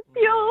didn't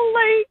feel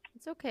like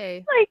It's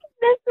okay.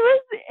 this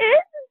was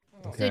it.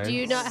 So Okay. do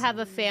you not have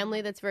a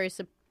family that's very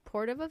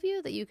supportive of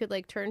you that you could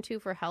like turn to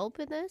for help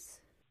in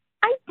this?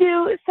 I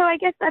do. So I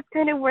guess that's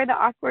kind of where the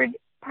awkward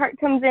part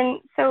comes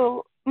in.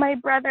 So my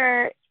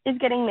brother is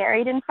getting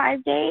married in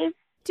 5 days.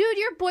 Dude,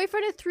 your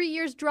boyfriend of 3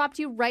 years dropped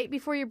you right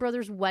before your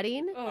brother's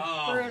wedding?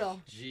 Oh,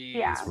 brutal. Jeez.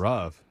 Yeah. It's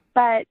rough.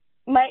 But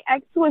my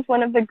ex was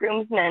one of the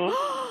groomsmen,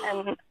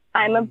 and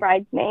I'm a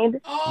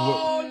bridesmaid.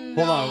 Oh,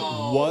 no. Hold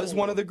on. Was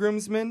one of the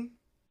groomsmen?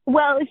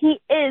 Well, he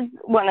is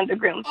one of the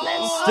groomsmen.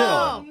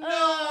 Still. No.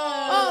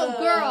 Oh,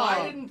 girl.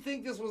 I didn't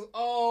think this was.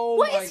 Oh,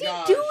 What my is he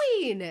gosh.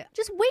 doing?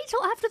 Just wait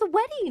till after the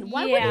wedding.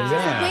 Why wouldn't you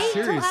Yeah. Yeah, just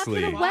wait till after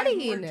seriously. the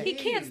wedding? Why He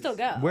can't still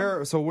go.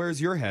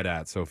 Where's your head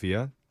at,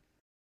 Sophia?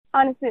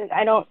 Honestly,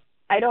 I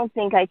don't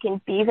think I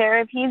can be there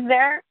if he's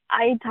there.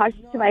 I talked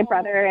to my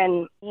brother,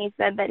 and he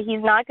said that he's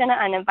not going to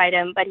uninvite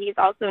him, but he's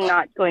also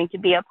not going to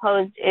be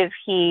opposed if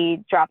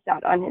he drops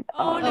out on his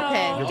Oh, own. no.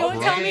 Okay. Don't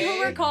tell me who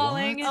we're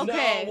calling. What?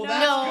 Okay. No, well,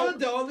 that's No. good,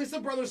 though. At least the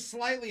brother's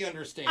slightly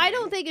understanding. I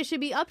don't think it should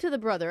be up to the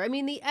brother. I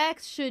mean, the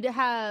ex should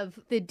have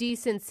the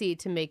decency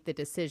to make the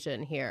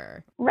decision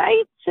here.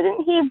 Right?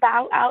 Shouldn't he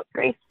bow out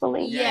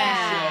gracefully? Yeah, he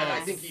Yes. should. I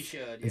think he should.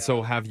 Yeah. And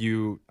so have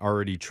you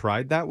already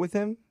tried that with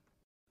him?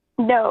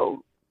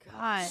 No.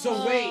 God.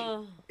 So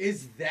wait,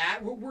 is that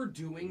what we're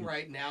doing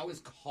right now?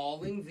 Is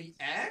calling the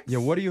ex? Yeah,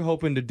 what are you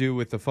hoping to do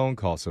with the phone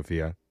call,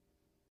 Sophia?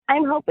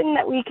 I'm hoping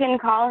that we can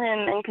call him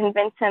and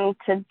convince him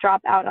to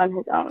drop out on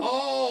his own.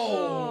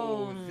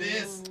 Oh,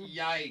 this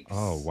yikes.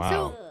 Oh,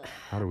 wow.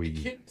 How do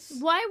we...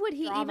 Why would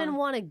he Drama. even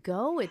want to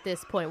go at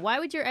this point? Why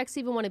would your ex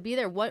even want to be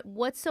there?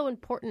 What's so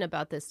important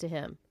about this to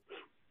him?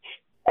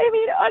 I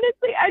mean,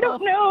 honestly, I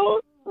don't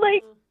know.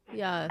 Like,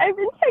 Yeah. I've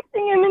been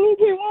texting him and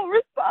he won't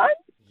respond.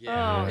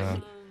 Yeah.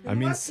 I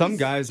mean, some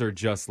guys are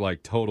just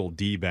like total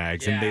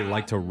D-bags and they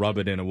like to rub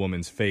it in a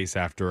woman's face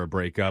after a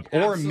breakup.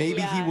 Or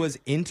maybe he was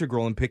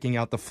integral in picking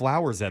out the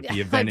flowers at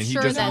the event and he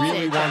sure just that's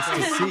really it. wants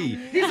to see.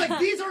 He's like,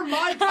 these are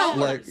my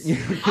colors.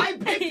 I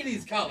picked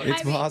these colors.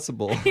 It's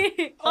possible.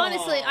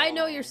 Honestly, I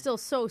know you're still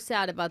so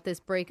sad about this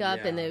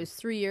breakup and Yeah. it was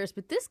 3 years,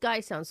 but this guy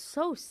sounds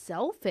so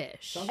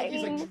selfish. Sounds like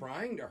he's like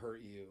trying to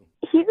hurt you.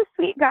 He's a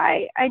sweet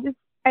guy.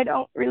 I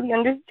don't really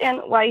understand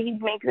why he'd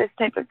make this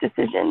type of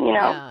decision,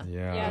 Yeah.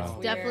 Yeah.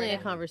 It's definitely a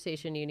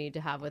conversation you need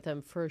to have with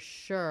him for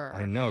sure.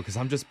 I know, because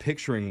I'm just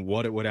picturing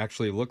what it would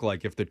actually look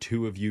like if the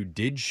two of you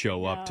did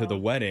show up to the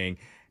wedding.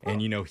 And,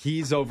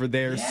 he's over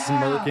there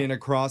smirking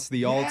across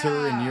the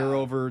altar, and you're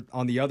over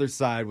on the other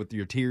side with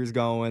your tears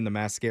going, the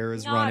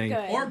mascara's Not running.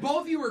 good. Or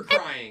both of you were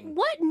crying.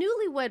 What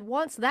newlywed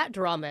wants that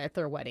drama at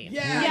their wedding?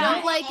 Yeah. You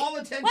know, like, all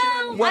attention.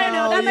 Well, I don't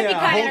know. That might be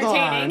kind of hold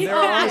entertaining. on. There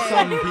are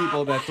some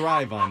people that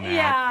thrive on that.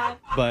 Yeah.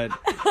 But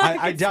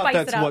I doubt spice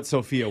that's it up. what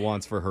Sophia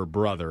wants for her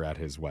brother at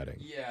his wedding.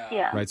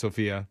 Yeah. Right,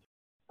 Sophia?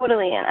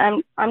 Totally.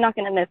 And I'm not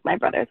going to miss my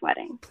brother's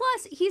wedding.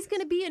 plus, he's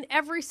going to be in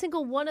every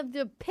single one of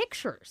the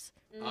pictures.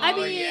 I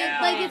mean, yeah.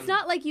 like, it's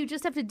not like you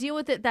just have to deal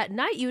with it that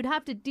night. You'd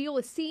have to deal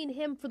with seeing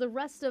him for the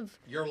rest of...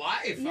 Your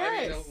life.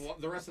 Yes. I mean,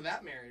 the rest of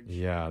that marriage.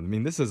 Yeah, I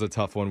mean, this is a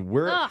tough one.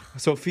 Ugh.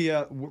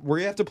 Sophia,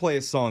 we have to play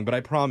a song, but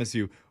I promise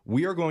you,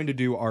 we are going to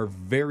do our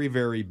very,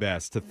 very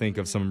best to think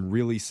of some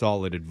really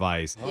solid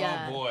advice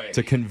Yeah. Oh, boy.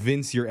 to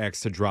convince your ex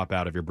to drop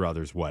out of your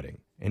brother's wedding.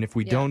 And if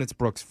we don't, it's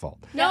Brooke's fault.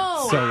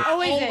 No! So-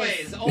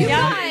 Always.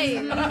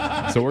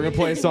 Guys! So we're going to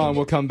play a song.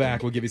 We'll come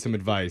back. We'll give you some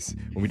advice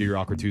when we do your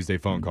Awkward Tuesday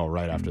phone call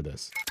right after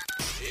this.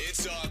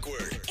 It's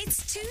awkward.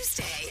 It's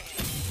Tuesday.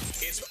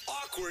 It's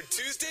Awkward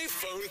Tuesday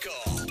phone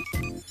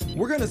call.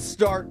 We're going to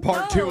start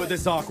part 2 of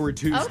this Awkward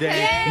Tuesday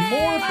Okay.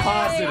 more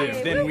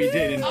positive than we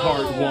did in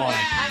part 1.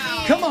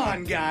 Come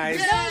on, guys.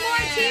 No more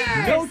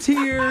tears. No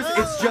tears.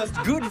 It's just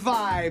good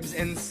vibes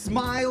and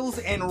smiles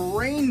and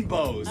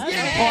rainbows in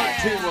part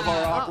 2 of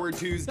our Awkward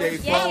Tuesday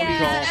phone call.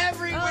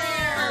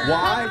 Everywhere.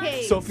 Why?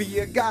 Okay.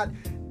 Sophia got...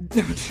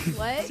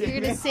 What? You're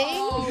going to sing?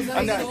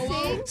 I'm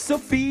not-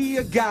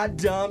 Sophia got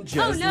dumped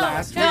just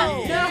last no,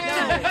 week.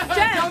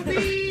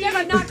 Jeff,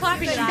 I'm not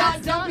clapping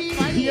that.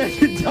 Yeah,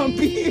 you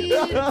dumpy.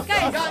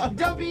 Guys,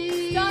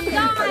 Dumpy.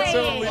 stop I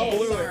totally it.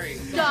 blew it. Sorry.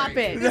 Stop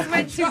it. This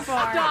went too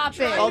far. Stop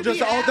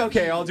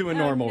it. I'll do a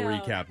normal no.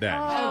 recap then.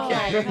 Oh,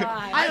 Okay. God.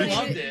 I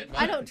loved it.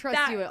 I don't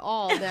trust you at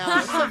all now.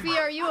 Sophia,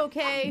 are you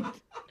okay?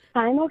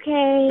 I'm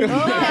okay.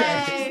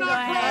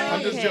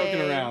 I'm just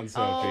joking around,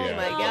 Sophia. Oh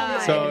my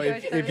God. So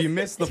if you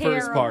missed the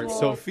first part,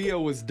 Sophia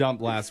was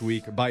dumped last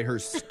week by her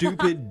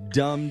stupid,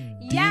 dumb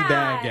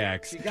D-bag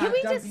ex. Can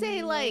we just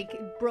say,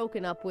 like,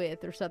 broken up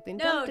with or something?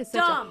 No, Dumped is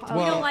such dumped. a... We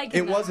Well, don't like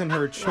it wasn't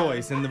her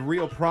choice, and the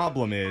real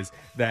problem is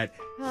that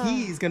Oh.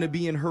 he's going to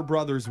be in her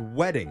brother's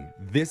wedding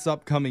this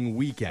upcoming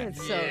weekend.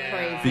 It's so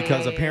crazy.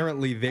 Because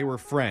apparently they were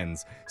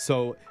friends.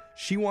 So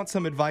she wants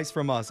some advice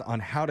from us on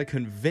how to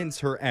convince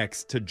her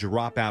ex to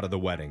drop out of the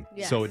wedding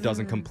so it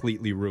doesn't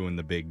completely ruin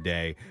the big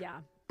day. Yeah.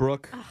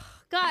 Brooke,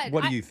 God,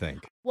 what do you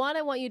think? One,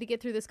 I want you to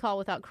get through this call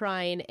without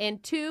crying.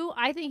 And two,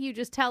 I think you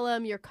just tell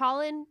him you're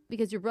calling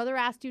because your brother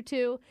asked you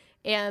to,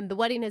 and the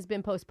wedding has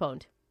been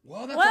postponed.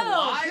 Well, that's a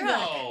lie,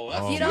 though.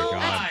 That's Oh, two my God.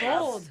 lies. That's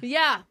bold.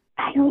 Yeah.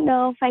 I don't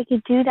know if I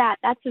could do that.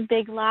 That's a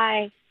big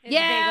lie. It's a big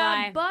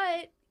lie.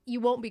 But you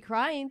won't be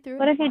crying through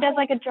What if he does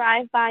like a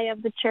drive-by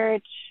of the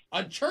church?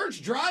 A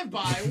church drive-by?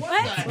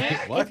 What the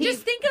heck? What?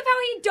 Just think of how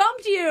he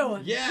dumped you.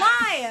 Yes.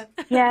 Lie.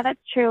 Yeah, that's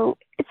true.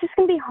 It's just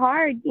going to be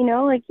hard, you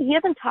know? Like, he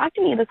hasn't talked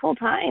to me this whole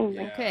time.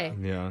 Okay.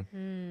 Yeah.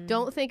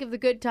 Don't think of the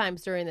good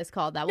times during this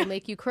call. That will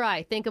make you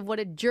cry. Think of what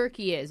a jerk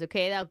he is,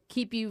 okay? That'll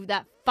keep you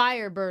that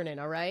fire burning,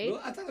 all right?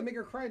 Well, I thought that'd make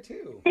her cry,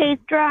 too. Stay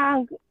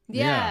strong.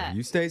 Yeah.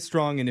 You stay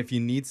strong, and if you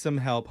need some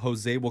help,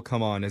 Jose will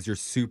come on as your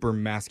super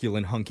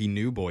masculine, hunky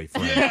new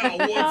boyfriend. Yeah,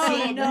 what's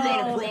Oh, up? You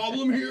got a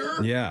problem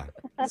here? Yeah.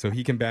 So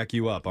he can back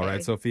you up. All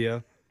right,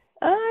 Sophia?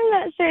 I'm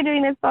not sure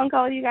doing this phone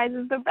call with you guys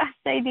is the best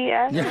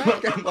idea.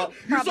 Okay, well,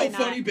 you're so Probably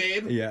not. funny,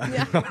 babe.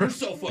 Yeah. You're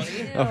so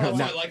funny. That's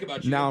what I like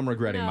about you. Now I'm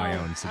regretting my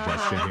own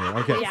suggestion here.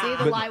 Okay. See, the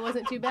but lie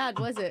wasn't too bad,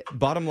 was it?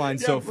 bottom line,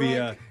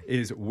 Sophia,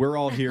 is we're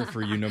all here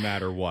for you no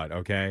matter what,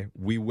 okay?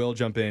 We will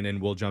jump in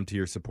and we'll jump to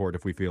your support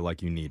if we feel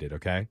like you need it,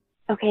 okay?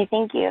 Okay,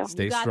 thank you.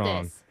 Stay got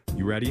strong. this.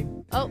 You ready?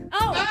 Oh,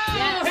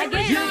 Yeah,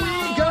 again. Here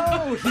we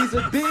go. He's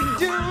a big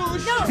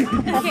douche.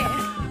 No.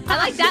 Okay. I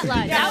like that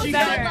line. Yeah, That was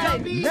better.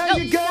 Now No,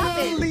 you stop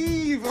gotta it.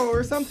 leave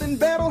or something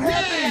bad'll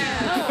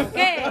happen.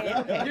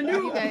 Okay. Your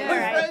new Okay, All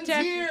right, boyfriend's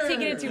Jeff, here.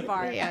 taking it too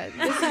far. Yeah,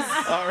 this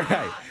is... All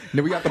right.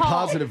 Now we got the Call.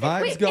 positive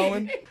vibes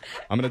going.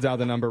 I'm going to dial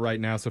the number right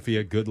now,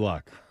 Sophia. Good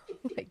luck.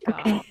 Oh my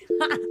God.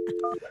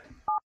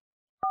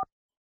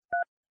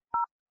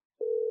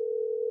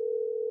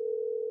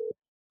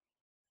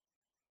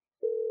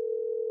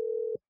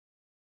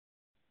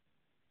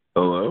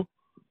 Hello?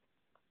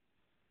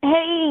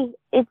 Hey,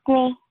 it's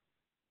me.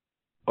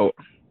 Oh,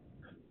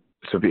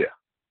 Sophia.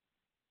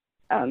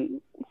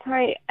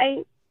 Sorry,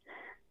 I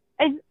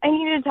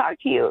needed to talk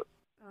to you.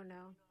 Oh, no.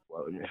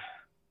 Well,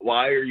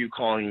 why are you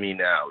calling me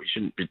now? We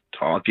shouldn't be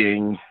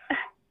talking.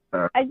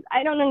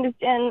 I don't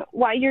understand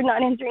why you're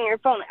not answering your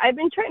phone. I've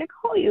been trying to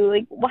call you.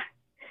 Like,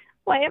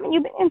 why haven't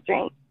you been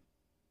answering?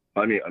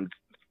 I mean,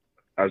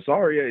 I'm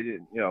sorry. I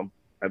didn't,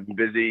 I've been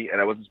busy,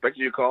 and I wasn't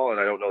expecting you to call, and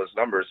I don't know this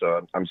number,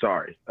 so I'm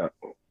sorry.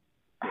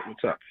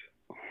 What's up?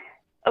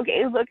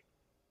 Okay, look,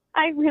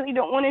 I really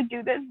don't want to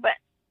do this, but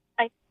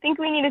I think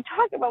we need to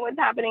talk about what's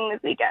happening this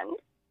weekend.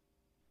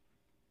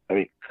 I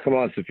mean, come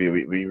on, Sophia.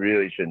 We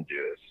really shouldn't do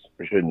this.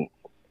 We shouldn't.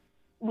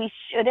 We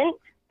shouldn't?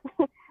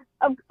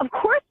 Of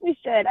course we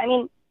should. I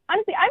mean,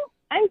 honestly,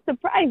 I'm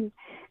surprised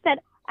that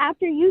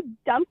after you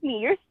dumped me,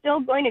 you're still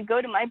going to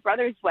go to my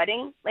brother's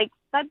wedding. Like,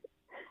 that's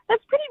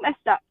pretty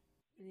messed up.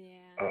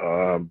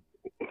 Yeah.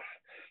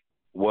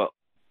 Well,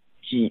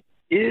 he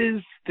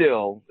is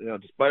still,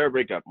 despite our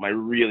breakup, my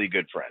really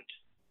good friend.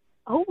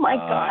 Oh my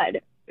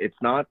God. It's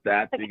not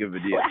that big of a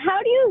deal.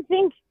 How do you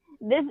think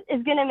this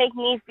is going to make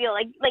me feel?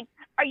 Like,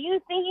 are you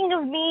thinking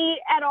of me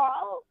at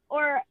all,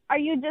 or are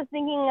you just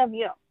thinking of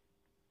you?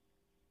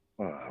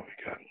 Oh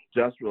my God.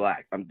 Just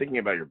relax. I'm thinking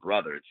about your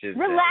brother. It's his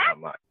day, Relax? not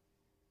mine.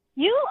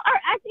 You are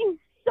acting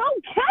so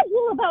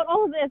casual about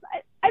all of this.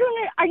 I don't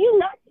know. Are you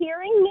not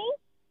hearing me?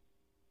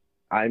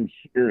 I'm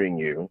hearing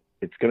you.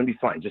 It's going to be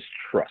fine. Just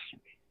trust me.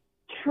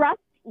 Trust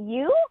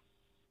you?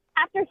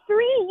 After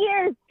 3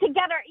 years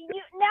together,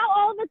 now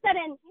all of a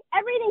sudden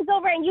everything's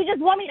over and you just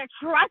want me to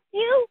trust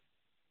you?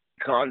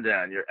 Calm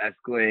down. You're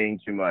escalating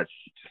too much.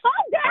 Just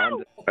Calm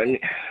down. I mean,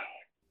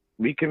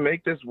 we can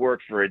make this work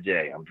for a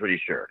day, I'm pretty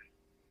sure.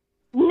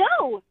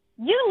 No,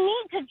 you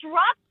need to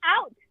drop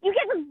out. You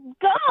can't just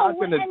go. I'm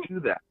not going to do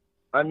that.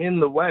 I'm in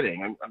the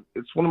wedding.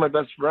 It's one of my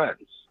best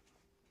friends.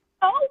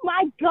 Oh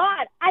my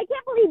God. I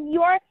can't believe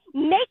you're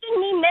making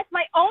me miss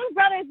my own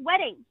brother's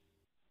wedding.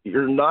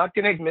 You're not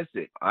going to miss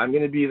it. I'm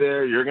going to be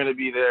there. You're going to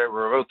be there.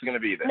 We're both going to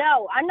be there.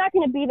 No, I'm not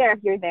going to be there if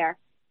you're there.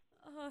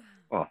 Oh,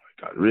 my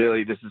God.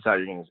 Really? This is how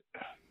you're going to...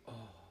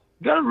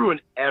 You got to ruin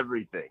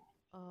everything.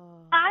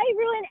 I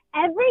ruin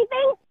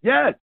everything?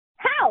 Yes.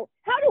 How?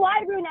 How do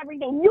I ruin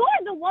everything? You're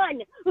the one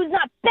who's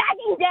not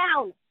backing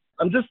down.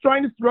 I'm just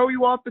trying to throw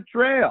you off the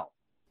trail.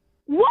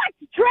 What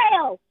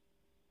trail?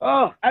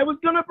 Oh, I was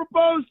going to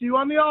propose to you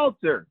on the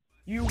altar.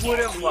 You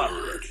wouldn't love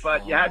it,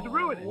 but you had to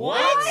ruin it.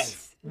 What?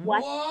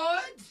 What?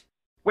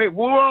 Wait,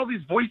 what are all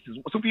these voices?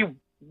 Sophia,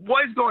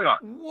 what is going on?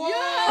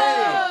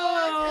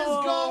 What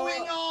is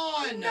going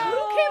on? Who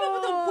came up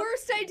with the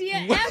worst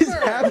idea What is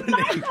ever?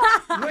 happening?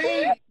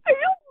 Wait. Are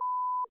you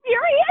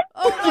serious?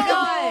 Oh my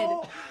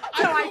God.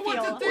 That's how I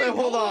feel. Wait,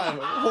 hold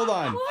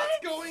on. What's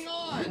going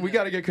on? We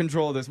got to get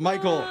control of this.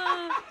 Michael,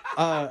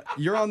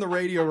 you're on the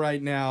radio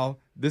right now.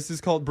 This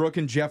is called Brooke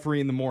and Jeffrey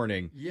in the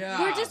Morning.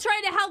 Yeah. We're just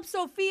trying to help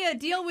Sophia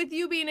deal with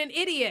you being an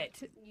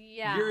idiot.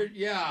 Yeah.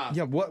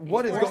 Yeah,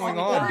 what is going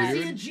on, Or is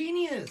he a dude?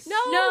 genius?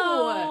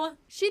 No.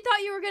 She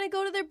thought you were going to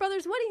go to their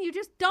brother's wedding. You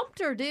just dumped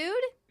her, dude.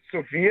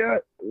 Sophia,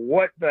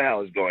 what the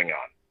hell is going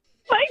on?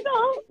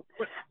 Michael,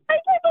 I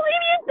can't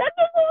believe you set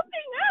this whole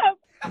thing up.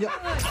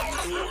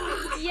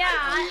 Yeah,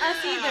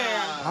 us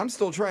either. I'm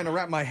still trying to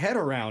wrap my head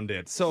around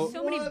it. So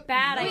So many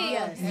bad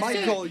ideas.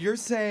 Michael, you're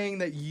saying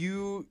that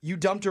you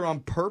dumped her on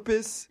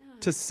purpose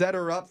to set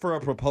her up for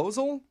a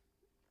proposal?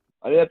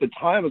 I mean, at the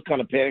time, I was kind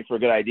of panicked for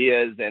good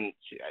ideas, and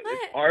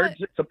it's hard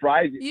to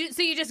surprise you.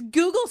 So you just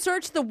Google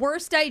search the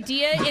worst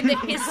idea in the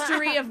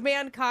history of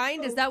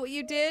mankind? Is that what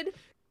you did?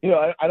 You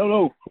know, I don't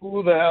know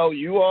who the hell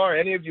you are,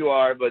 any of you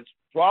are, but it's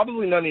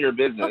probably none of your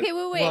business. Okay,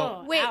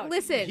 wait,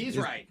 listen. He's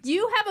right.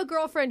 You have a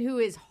girlfriend who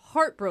is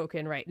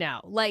heartbroken right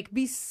now, like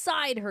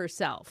beside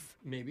herself.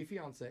 Maybe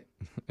fiance.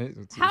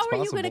 How are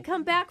you going to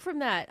come back from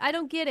that? I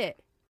don't get it.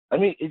 I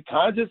mean, it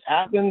kind of just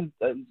happens.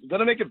 It's going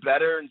to make it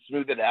better and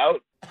smooth it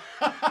out.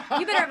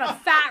 You better have a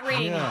fat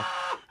ring. Yeah.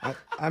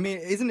 I mean,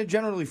 isn't it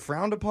generally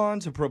frowned upon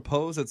to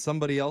propose at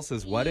somebody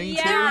else's wedding?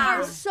 There too?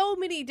 are so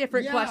many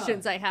different Yeah.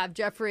 questions I have,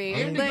 Jeffrey.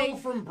 And to Like, go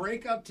from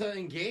breakup to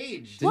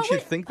engaged. Didn't you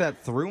think that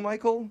through,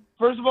 Michael?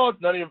 First of all, it's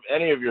none of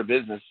any of your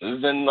businesses.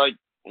 And, like,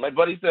 my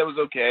buddy said it was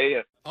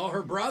okay. Oh,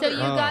 her so brother. you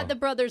got the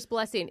brother's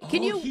blessing.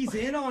 Can you? He's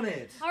in on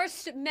it. Our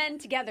men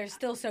together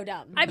still so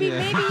dumb. I mean,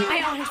 maybe you.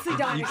 I honestly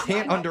don't You understand.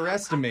 can't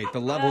underestimate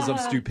the levels of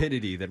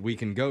stupidity that we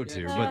can go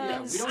to, Yeah, but we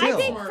don't still. I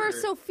think for Smarter.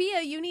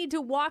 Sophia, you need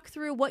to walk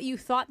through what you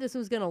thought this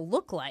was going to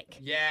look like.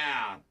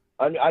 Yeah.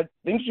 I mean, I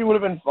think she would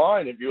have been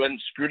fine if you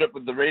hadn't screwed up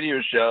with the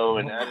radio show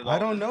and added all I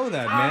don't know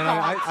that, man.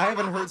 I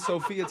haven't heard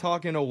Sophia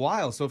talk in a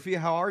while. Sophia,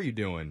 how are you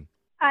doing?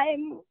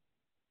 I'm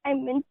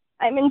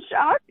in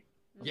shock.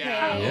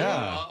 Yeah.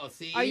 Yeah.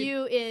 See? Are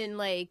you in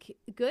like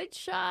good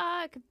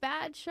shock,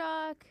 bad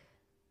shock?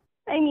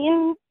 I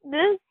mean,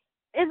 this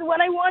is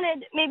what I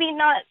wanted. Maybe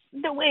not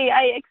the way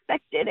I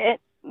expected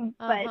it,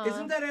 but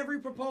Isn't that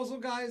every proposal,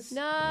 guys?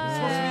 No. It's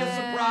supposed to be a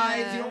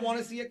surprise. You don't want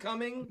to see it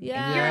coming?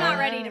 Yeah. You're not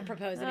ready to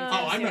propose anytime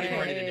Oh, I'm not even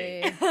ready to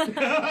date.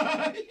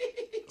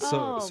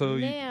 Oh, So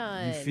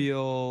man. you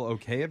feel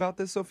okay about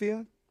this,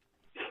 Sophia?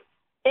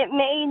 it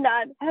may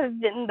not have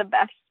been the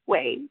best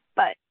way,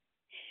 but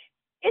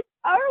it's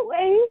our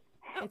way.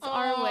 It's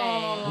our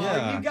way.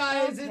 Yeah. You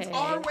guys, it's Okay.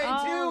 our way too.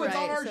 All It's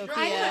on right, our Sophia.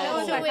 show. I don't know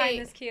if So I wait.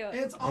 find this cute.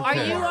 It's Okay. Are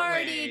you our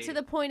already way. to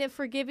the point of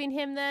forgiving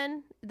him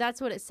then?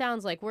 That's what it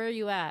sounds like. Where are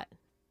you at?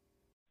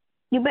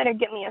 You better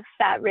get me a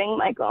fat ring,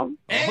 Michael.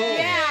 Hey,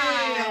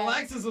 Yeah.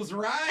 Alexis was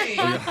right.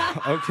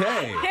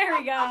 Okay. There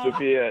we go.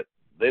 Sophia,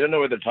 they don't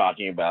know what they're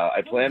talking about.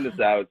 I planned this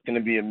out. It's going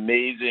to be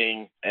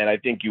amazing, and I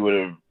think you would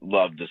have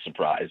loved the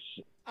surprise.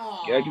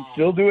 Aw. I can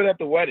still do it at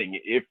the wedding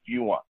if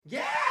you want.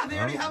 Yeah, they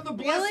already have the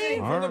blessing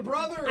for the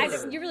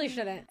brothers. You really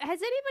shouldn't. Has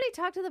anybody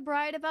talked to the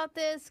bride about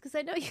this? Because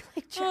I know you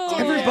like Oh.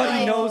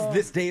 Everybody knows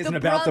this day isn't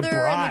about the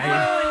brother and the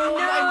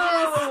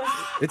bride. groom.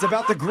 It's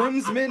about the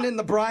groomsmen and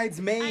the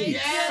bridesmaids.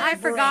 I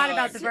forgot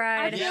about the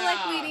bride. I feel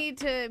like we need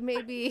to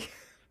maybe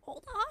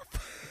hold off.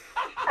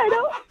 I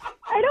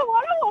don't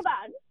want to hold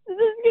on. This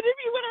is going to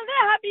be one of the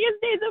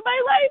happiest days of my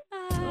life.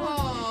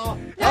 Oh,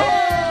 it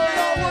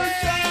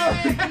worked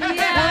out!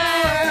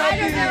 Yeah, I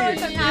don't know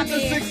if I'm happy.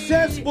 It's a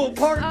successful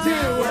part two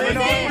of an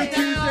Awkward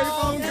Tuesday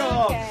phone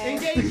call.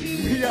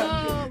 engaging.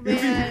 Yeah. Oh,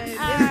 man.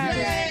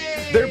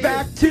 Yay. They're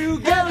back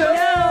together!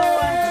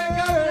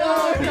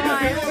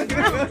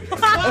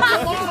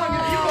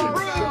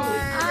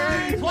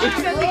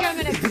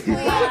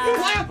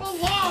 Clap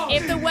along.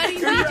 If the wedding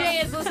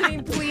DJ is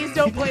listening, please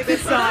don't play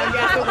this song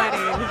at the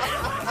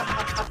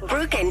wedding.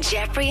 Brooke and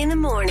Jeffrey in the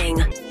morning.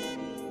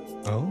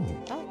 Oh,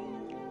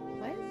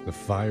 What? the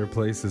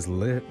fireplace is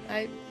lit.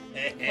 Hey.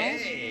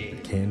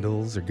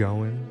 Candles are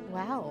going.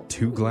 Wow.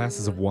 2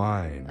 glasses of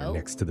wine are Oh.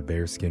 next to the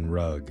bearskin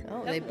rug.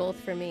 Oh, they both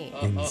for me.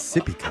 In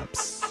sippy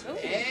cups.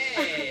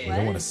 Hey. You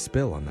don't want to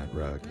spill on that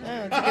rug.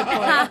 Oh, it's a good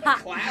point.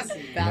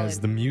 Classy. And as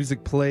the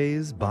music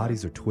plays,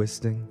 bodies are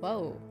twisting.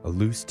 Whoa. A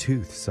loose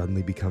tooth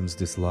suddenly becomes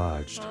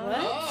dislodged.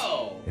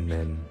 Oh. And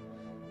then,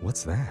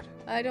 what's that?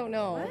 I don't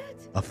know.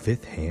 A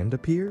 5th hand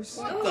appears?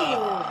 What the?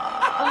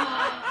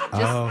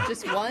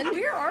 Just one?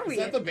 Where are Is we?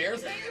 that the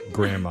Bears hand?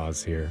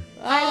 Grandma's here.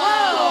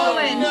 Oh,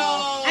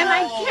 no. And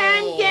I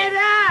can't get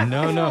up.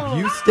 No,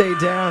 you stay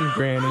down,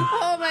 Granny.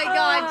 Oh my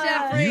God,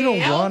 Jeffrey. You don't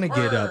Help want to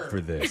get her. up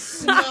for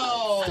this.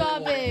 No.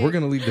 Stop it. We're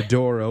going to leave the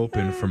door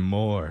open for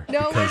more. No,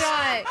 we're because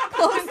not.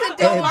 Close the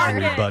door.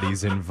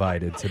 everybody's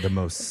invited to the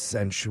most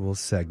sensual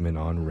segment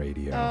on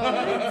radio.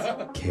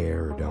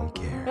 Care or don't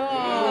care.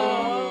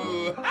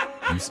 Oh.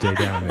 You stay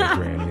down there,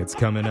 Granny. It's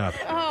coming up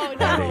Oh, at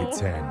no.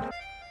 8:10.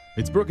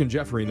 It's Brooke and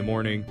Jeffrey in the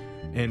morning,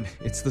 and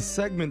it's the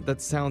segment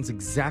that sounds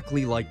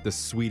exactly like the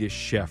Swedish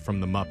Chef from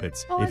the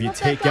Muppets Oh, if I you love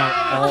that take out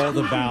guy. all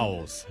the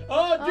vowels.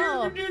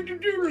 Oh.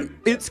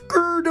 It's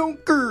grr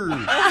don't grr.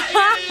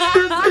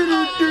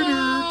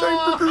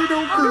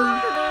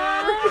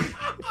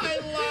 I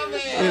love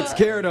it. It's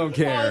care don't Oh,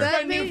 care.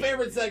 that's my new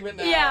favorite segment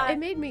now. Yeah, it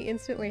made me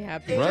instantly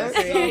happy. Right?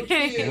 So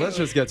cute. Let's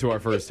just get to our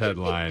first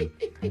headline.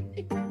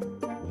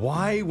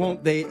 Why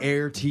won't they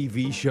air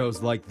TV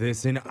shows like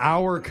this in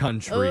our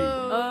country?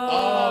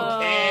 Oh,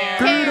 care.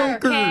 Grr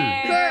don't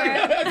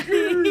Care.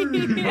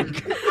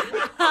 grr.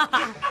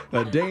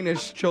 A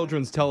Danish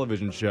children's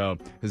television show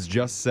has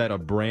just set a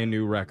brand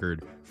new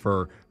record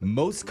for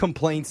most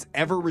complaints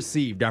ever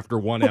received after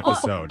one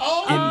episode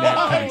in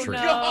that country.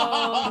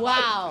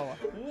 Wow.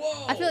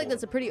 Whoa. I feel like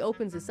that's a pretty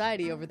open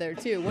society over there,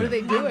 too. What are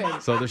they doing?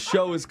 So the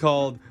show is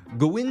called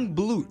Going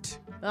Blut,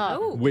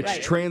 Oh, which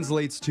right.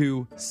 translates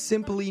to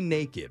simply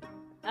naked.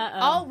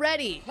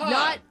 Already.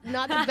 Not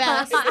the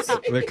best.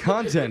 The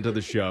content of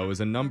the show is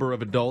a number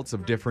of adults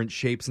of different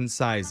shapes and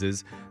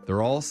sizes.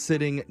 They're all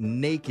sitting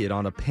naked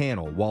on a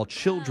panel while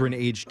children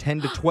aged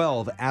 10 to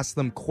 12 ask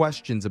them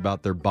questions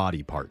about their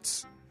body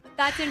parts.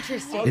 That's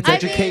interesting. It's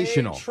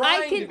educational.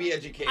 Trying to be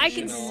educational. I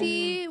can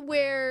see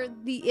where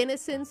the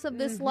innocence of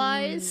this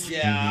lies.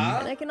 Yeah.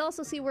 And I can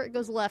also see where it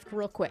goes left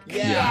real quick.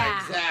 Yeah,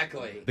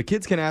 exactly. The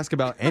kids can ask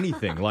about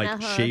anything like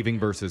Uh-huh. shaving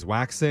versus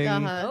waxing,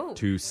 Uh-huh.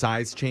 to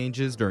size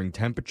changes during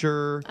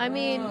temperature, I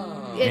mean,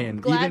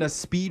 and even a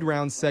speed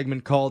round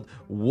segment called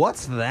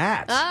What's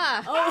That?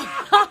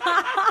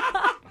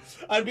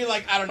 I'd be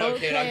like, I don't know,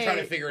 kid. I'm trying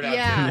to figure it out.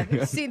 Yeah,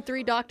 too. I've seen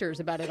 3 doctors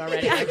about it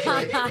already,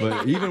 actually.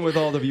 But even with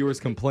all the viewers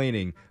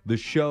complaining, the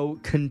show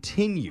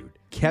continued,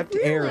 kept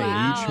airing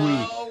each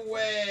week. No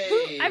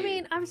way. I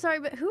mean, I'm sorry,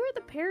 but who are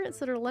the parents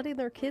that are letting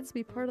their kids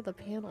be part of the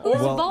panel? Who's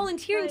Well-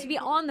 volunteering to be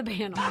on the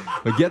panel?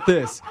 But get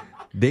this,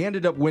 they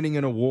ended up winning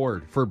an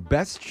award for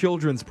Best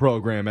Children's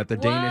Program at the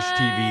Danish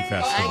TV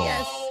Festival. I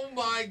guess. Oh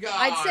my god.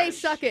 I'd say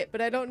suck it,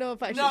 but I don't know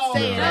if I should No,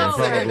 say it. no, out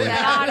there. probably.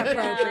 Not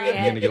appropriate.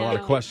 You're going to get a lot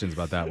of questions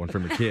about that one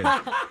from your kid.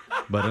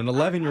 But an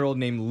 11-year-old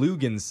named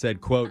Lugan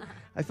said, quote,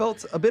 I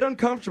felt a bit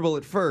uncomfortable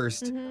at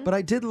first, but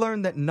I did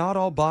learn that not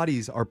all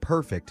bodies are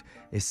perfect,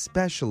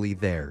 especially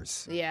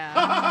theirs. Yeah.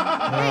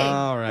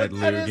 All right,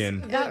 That is-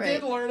 Lugan. They All right.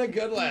 did learn a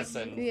good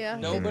lesson. Yeah.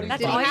 Nobody's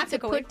That's Did all he you have to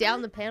took away put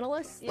down the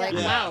panelists? Like,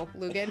 Yeah. wow,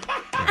 Lugan.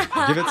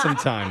 Give it some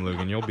time,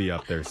 Lugan. You'll be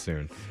up there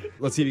soon.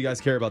 Let's see if you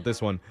guys care about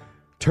this one.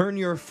 Turn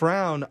your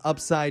frown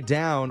upside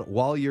down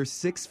while you're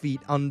 6 feet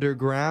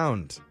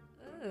underground.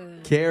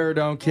 Care or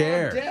don't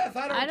care? Death,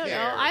 I don't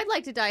know. I'd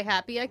like to die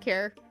happy. I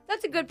care.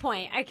 That's a good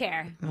point. I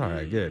care. All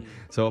right, good.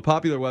 So a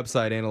popular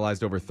website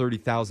analyzed over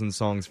 30,000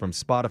 songs from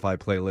Spotify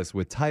playlists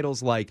with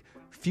titles like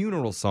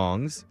Funeral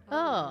Songs,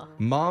 Oh.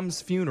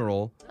 Mom's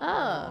Funeral,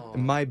 Oh.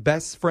 My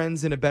Best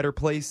Friend's in a Better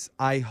Place,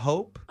 I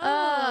Hope.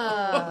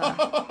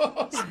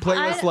 Oh.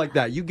 Playlists like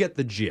that. You get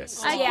the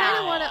gist. I kind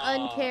of want to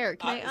uncare.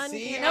 Can I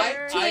see,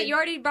 uncare? Too late. You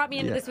already brought me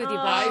into Yeah. this with you,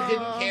 bud. I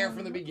didn't care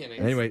from the beginning.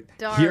 Anyway,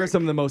 dark. here are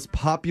some of the most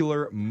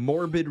popular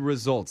morbid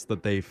results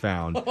that they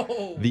found.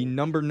 Oh. The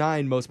number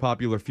 9 most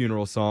popular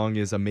funeral song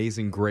is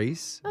Amazing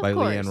Grace Of by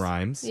course. LeAnn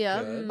Rimes.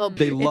 Yeah.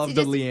 They It's love the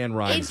just LeAnn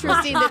Rimes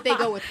Interesting that they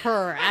go with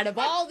her out of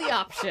all the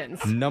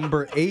options.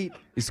 Number 8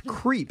 is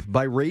Creep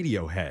by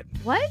Radiohead.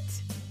 What?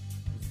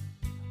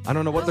 I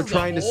don't know what they're That's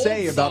trying to an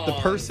say old about the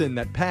song. person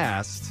that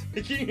passed.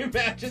 Can you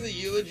imagine the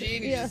eulogy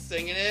and he's Yeah. just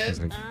singing it?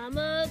 I'm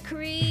a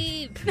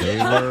creep. They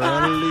were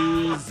a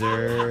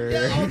loser.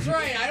 Yeah, that's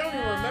right. I don't even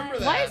remember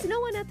that. Why is no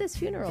one at this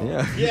funeral?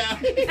 Yeah.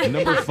 Yeah.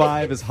 Number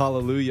 5 is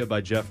Hallelujah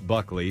by Jeff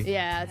Buckley.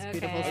 Yeah, it's a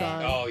beautiful Okay.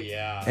 song. Oh,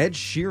 yeah. Ed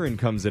Sheeran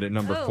comes in at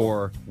number Oh.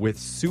 4 with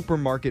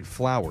Supermarket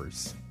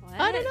Flowers.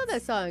 I don't know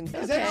that song. Is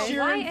that Okay. Sheeran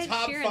Why Ed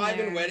top Sheeran 5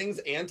 in there? weddings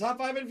and top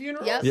 5 in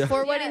funerals? Yep, Yeah.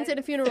 4 weddings and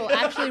a funeral.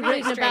 Actually Very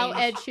written about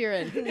Ed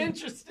strange. Sheeran.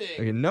 Interesting.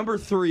 Okay, number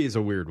 3 is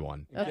a weird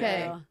one.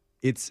 Okay. Oh.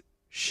 It's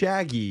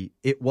Shaggy,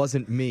 It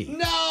Wasn't Me. No!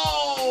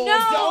 No!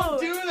 Don't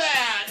do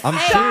that! I'm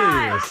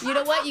serious. You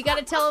know what? You got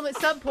to tell him at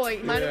some point.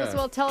 You might Yeah. as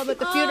well tell him at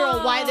the funeral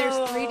why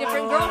there's 3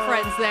 different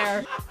girlfriends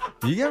there.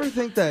 Do you ever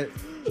think that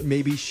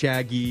maybe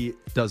Shaggy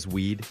does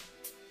weed?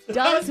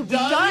 Does Oh my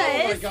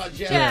does. God,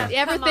 Jeff. Yeah. You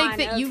ever Come think on,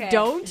 that you okay.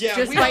 don't Yeah,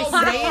 just we by all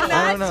know. saying I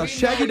that? don't know. We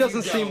Shaggy know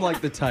doesn't you seem don't. like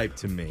the type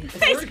to me.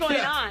 What's going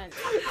on?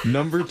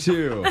 Number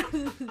 2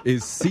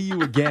 is See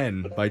You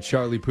Again by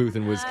Charlie Puth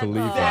and Wiz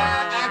Khalifa.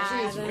 That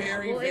actually is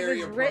very, Well,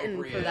 very it was written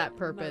appropriate. for that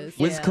purpose.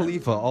 Wiz Yeah.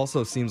 Khalifa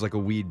also seems like a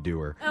weed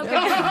doer.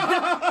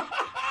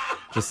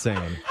 Just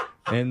saying.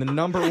 And the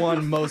number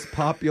 1 most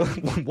popular...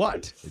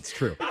 What? It's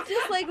true.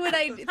 Just like when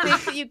I think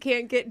that you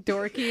can't get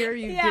dorkier,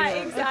 you Yeah,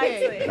 do.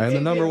 exactly. Okay. And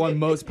the number 1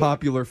 most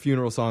popular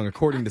funeral song,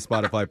 according to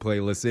Spotify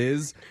playlists,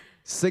 is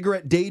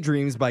Cigarette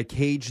Daydreams by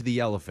Cage the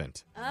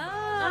Elephant. Oh,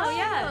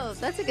 yeah. Oh,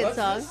 that's a good What's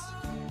song. this?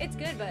 It's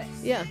good, but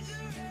Yeah.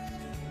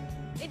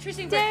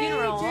 interesting for a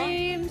funeral.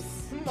 Daydreams.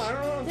 I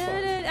don't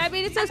know. I I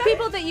mean, it's those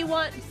people that you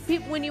want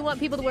when you want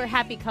people to wear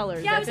happy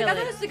colors. Yeah, I was like, I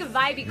thought it was like a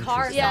vibey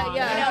car song. Yeah.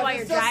 You know, while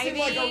you're This does seem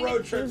driving. like a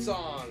road trip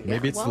song.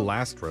 Maybe it's the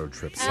last road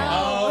trip song.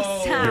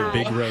 Oh, Your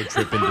big road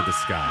trip into the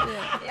sky.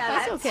 Yeah,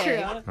 that's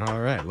okay. true. All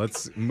right,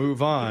 let's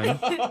move on.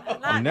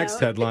 The next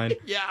note. headline.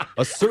 Yeah.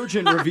 A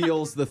surgeon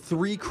reveals the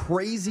 3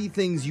 crazy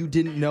things you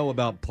didn't know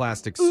about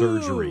plastic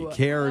surgery.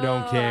 Care or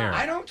don't care?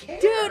 I don't care.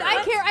 Dude,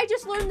 I care. I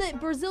just learned that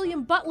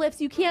Brazilian butt lifts,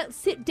 you can't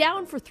sit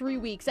down for 3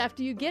 weeks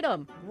after you get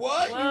them.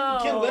 What? Whoa, You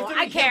can lift him?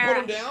 I You can't care.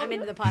 put him down? I'm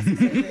into the plastic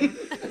surgery.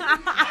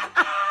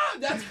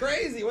 That's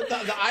crazy. What the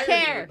irony?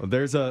 Care.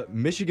 There's a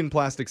Michigan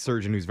plastic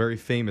surgeon who's very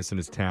famous in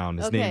his town.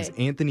 His Okay. name's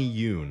Anthony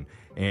Yoon.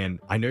 And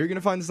I know you're going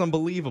to find this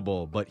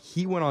unbelievable, but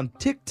he went on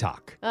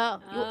TikTok.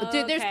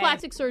 Dude, there's Okay.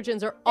 plastic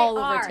surgeons are all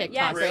They over are, TikTok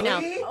yes. right now.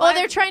 Really? Oh,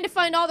 they're trying to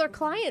find all their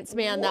clients,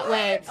 man, that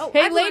way. Oh,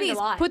 Hey, I've learned ladies, a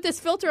lot. put this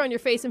filter on your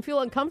face and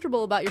feel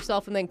uncomfortable about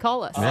yourself and then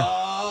call us.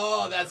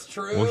 Oh, that's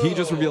true. Well, he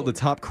just revealed the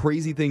top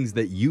crazy things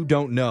that you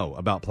don't know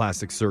about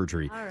plastic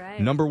surgery. All right.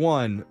 Number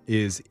 1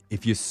 is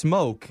if you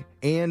smoke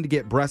and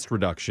get breast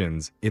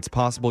reductions, it's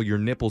possible your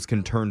nipples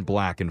can turn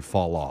black and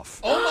fall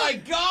off. Oh my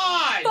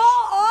gosh! Fall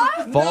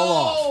off.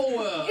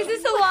 No! Is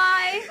this a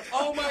lie?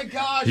 Oh my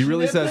gosh! He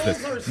really says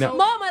nipples this. are Now- so-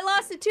 Mom, I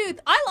lost a tooth.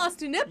 I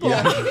lost a nipple.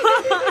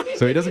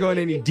 So he doesn't go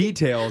into any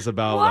details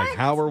about like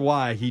how or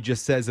why. He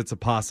just says it's a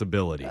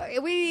possibility.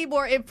 We need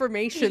more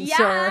information, Yeah.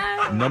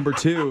 sir. Number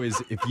 2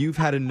 is if you've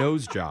had a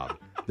nose job,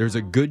 there's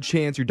a good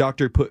chance your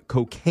doctor put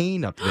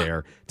cocaine up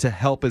there to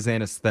help as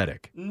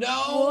anesthetic.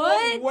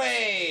 No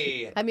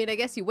way! I mean, I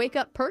guess you wake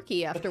up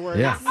perky afterwards.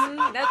 Yeah.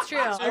 That's true.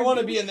 I want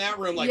to be in that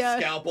room, like Yeah.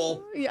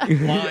 scalpel, Yeah.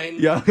 line,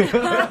 Yeah.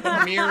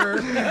 mirror.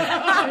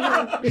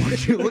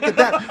 Would you look at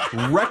that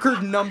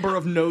record number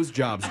of nose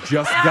jobs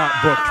just got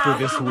booked for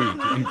this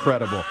week.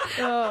 Incredible.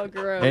 Oh,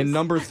 gross. And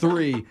number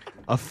 3,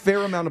 a fair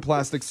amount of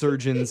plastic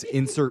surgeons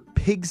insert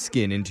pig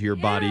skin into your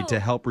body to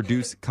help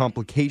reduce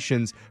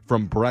complications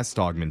from breast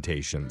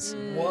augmentations.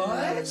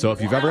 What? So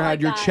if you've ever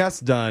had your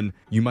chest done,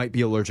 you might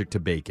be allergic to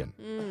bacon.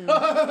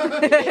 Oh,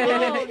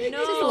 no.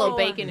 Just a little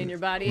bacon in your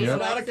body. It's Yep.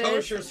 not a Alexis.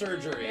 kosher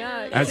surgery.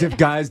 As if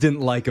guys didn't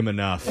like them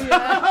enough.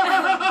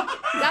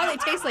 Now they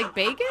taste like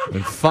bacon?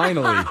 And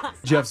finally,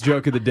 Jeff's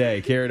joke of the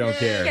day, care or don't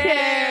care.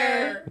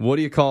 Care. What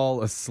do you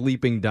call a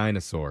sleeping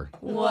dinosaur?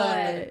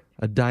 What?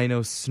 A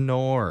dino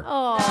snore.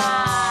 Oh,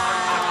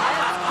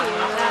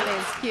 that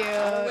is cute.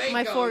 Wake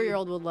My 'em.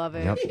 4-year-old would love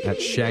it. Yep,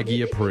 that's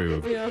Shaggy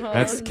approved. Uh-huh.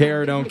 That's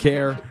care or don't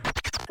care.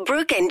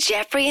 Brooke and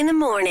Jeffrey in the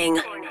morning.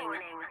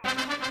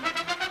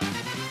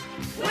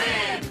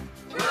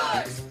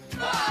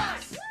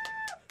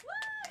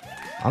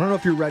 I don't know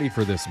if you're ready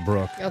for this,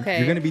 Brooke. Okay.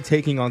 You're going to be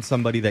taking on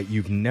somebody that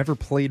you've never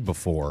played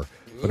before,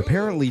 but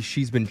apparently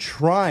she's been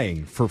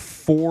trying for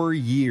 4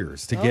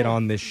 years to get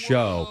on this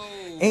show.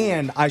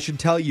 And I should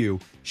tell you,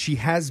 she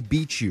has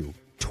beat you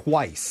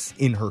twice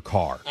in her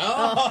car.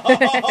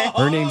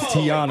 Her name's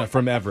Tiana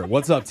from Everett.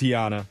 What's up,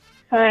 Tiana?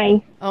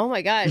 Hi. Oh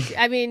my gosh.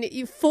 I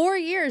mean, 4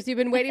 years you've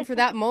been waiting for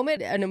that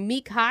moment, and a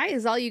meek hi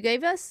is all you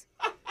gave us?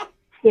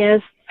 Yes.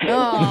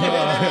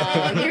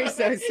 Oh, you're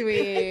so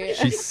sweet.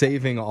 She's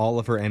saving all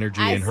of her energy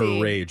I and her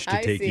see. rage to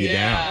I take see. you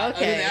down. And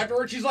then Okay.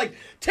 afterwards, she's like,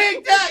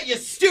 "Take that, you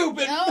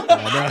stupid!"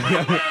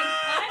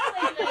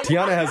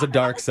 Tiana has a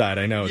dark side.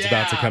 I know. It's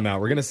about to Yeah. come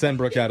out. We're going to send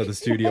Brooke out of the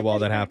studio while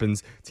that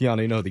happens.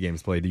 Tiana, you know the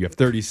game's played. You have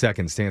 30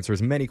 seconds to answer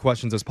as many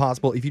questions as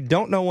possible. If you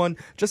don't know one,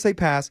 just say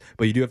pass,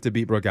 but you do have to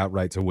beat Brooke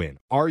outright to win.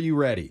 Are you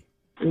ready?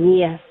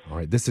 Yes. All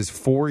right. This is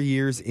 4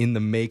 years in the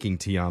making,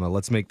 Tiana.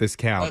 Let's make this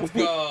count. Let's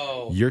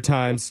go. Your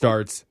time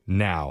starts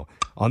now.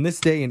 On this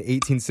day in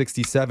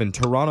 1867,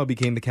 Toronto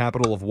became the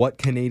capital of what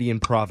Canadian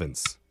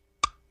province?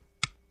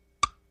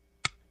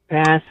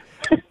 Pass.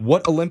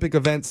 What Olympic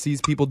event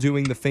sees people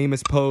doing the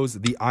famous pose,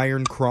 the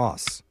Iron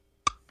Cross?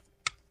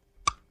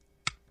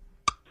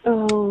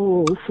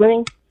 Oh,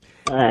 swimming.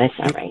 That's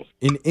not right.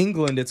 In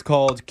England, it's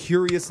called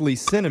Curiously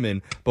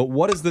Cinnamon, but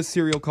what is this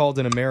cereal called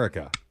in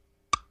America?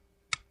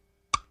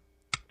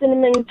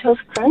 Cinnamon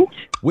Toast Crunch.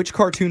 Which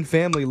cartoon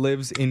family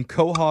lives in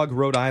Quahog,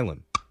 Rhode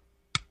Island?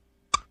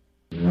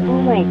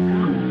 Oh my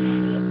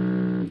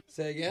god.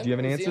 Say again. Do you have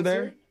an What was the answer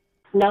there?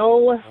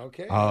 No.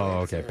 Okay. Oh,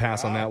 okay.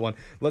 Pass on that one.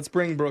 Let's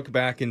bring Brooke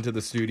back into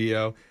the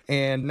studio.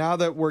 And now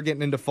that we're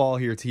getting into fall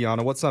here,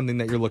 Tiana, what's something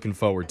that you're looking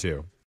forward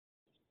to?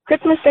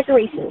 Christmas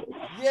decorations.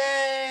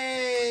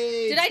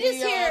 Yay! Did I just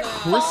hear Tiana.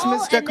 fall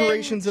Christmas and then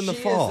decorations in the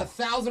She fall. is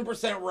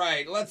 1,000%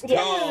 right. Let's Yeah.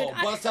 go.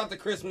 Bust out the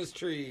Christmas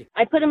tree.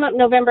 I put them up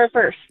November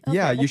 1st.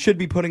 Yeah, you should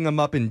be putting them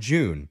up in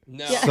June.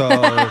 No. So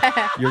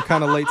you're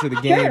kind of late to the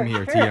game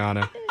here, sure.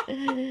 Tiana.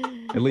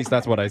 At least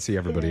that's what I see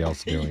everybody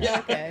else doing. Yeah.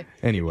 Okay.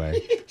 Anyway,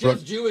 Brooke,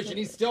 Jeff's Jewish and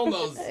he still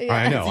knows.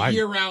 I know. It's a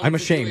year-round I'm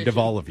ashamed situation. of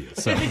all of you.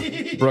 So,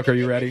 Brooke, are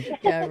you ready?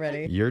 Yeah,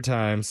 ready. Your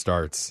time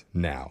starts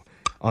now.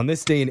 On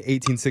this day in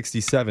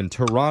 1867,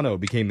 Toronto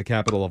became the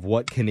capital of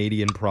what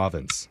Canadian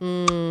province?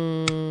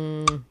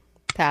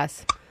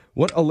 Pass.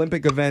 What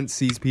Olympic event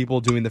sees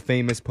people doing the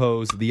famous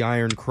pose, the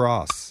Iron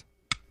Cross?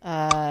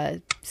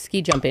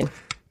 Ski jumping.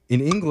 In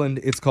England,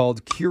 it's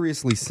called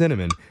Curiously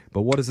Cinnamon,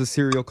 but what is the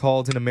cereal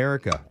called in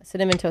America?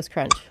 Cinnamon Toast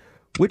Crunch.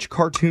 Which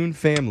cartoon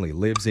family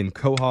lives in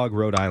Quahog,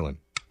 Rhode Island?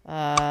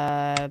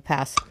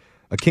 Pass.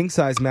 A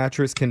king-size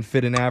mattress can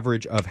fit an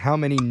average of how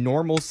many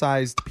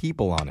normal-sized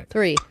people on it?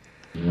 3.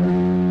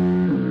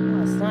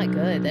 Oh, it's not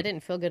good. That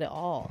didn't feel good at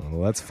all. Well,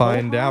 let's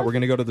find out. We're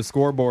going to go to the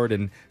scoreboard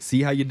and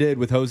see how you did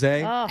with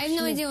Jose. I have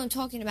no idea what I'm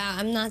talking about.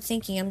 I'm not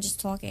thinking. I'm just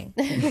talking.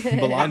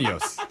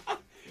 Bolaños.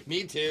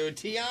 Me too.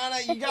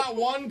 Tiana, you got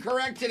one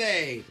correct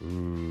today.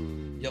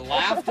 You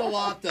laughed a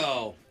lot,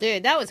 though.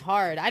 Dude, that was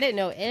hard. I didn't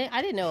know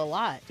a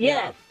lot.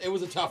 Yeah, it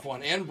was a tough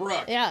one. And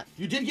Brooke. Yeah.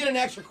 You did get an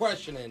extra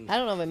question in. I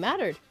don't know if it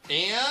mattered.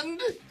 And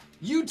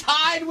you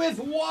tied with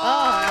one.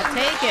 Oh,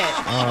 take it.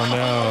 Oh,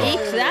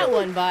 no. Eked that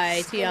one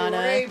by Tiana.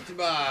 Scraped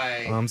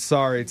by. I'm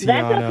sorry, Tiana.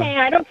 That's okay.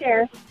 I don't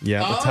care. Yeah,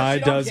 the Oh, tie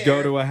she don't does care.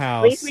 go to a At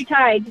house. least we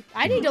tied.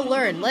 I need to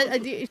learn.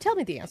 Tell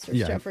me the answers,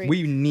 Yeah, Jeffrey.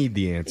 we need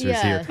the answers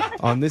Yeah. here.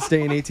 On this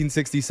day in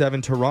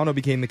 1867, Toronto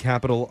became the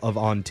capital of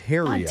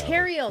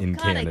Ontario in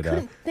God, Canada. I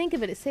couldn't think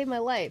of it. It saved my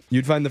life.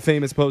 You'd find the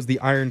famous pose, the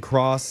Iron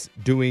Cross,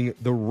 doing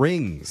the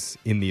rings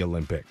in the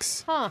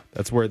Olympics. Huh.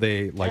 That's where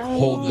they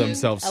hold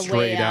themselves A straight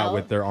way out out.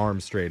 with their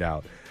arms straight out.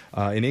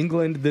 In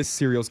England, this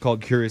cereal is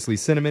called Curiously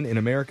Cinnamon. In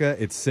America,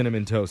 it's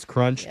Cinnamon Toast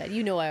Crunch. Yeah,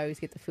 you know I always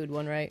get the food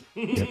one right.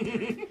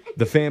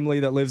 The family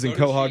that lives in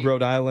Quahog,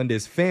 Rhode Island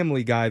is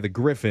Family Guy, the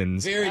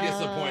Griffins. Very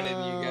disappointed in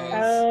you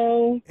guys.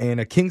 Oh. And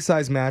a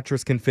king-size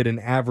mattress can fit an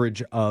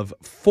average of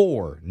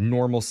 4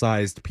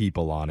 normal-sized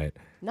people on it.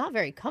 Not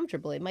very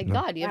comfortably. My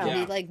God, you have to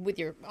Yeah. be like with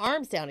your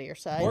arms down to your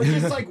side. Or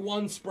just like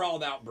one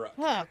sprawled out Brooke.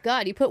 Oh,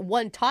 God, you put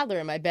one toddler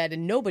in my bed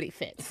and nobody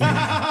fits.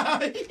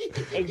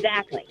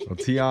 Exactly. Well,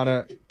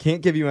 Tiana,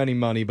 can't give you any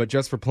money, but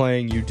just for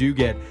playing, you do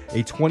get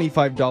a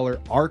 $25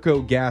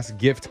 Arco Gas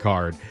gift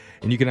card.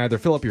 And you can either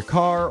fill up your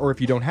car, or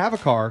if you don't have a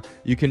car,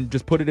 you can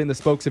just put it in the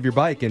spokes of your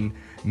bike and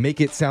make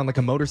it sound like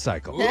a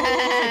motorcycle.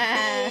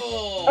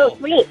 Oh,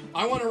 sweet.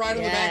 I want to ride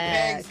on the back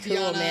pegs, cool,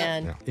 Tiana.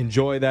 man.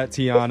 Enjoy that,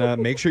 Tiana.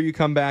 Make sure you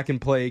come back and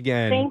play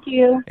again. Thank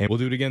you. And we'll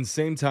do it again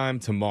same time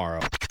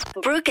tomorrow.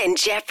 Brooke and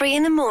Jeffrey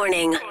in the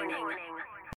morning.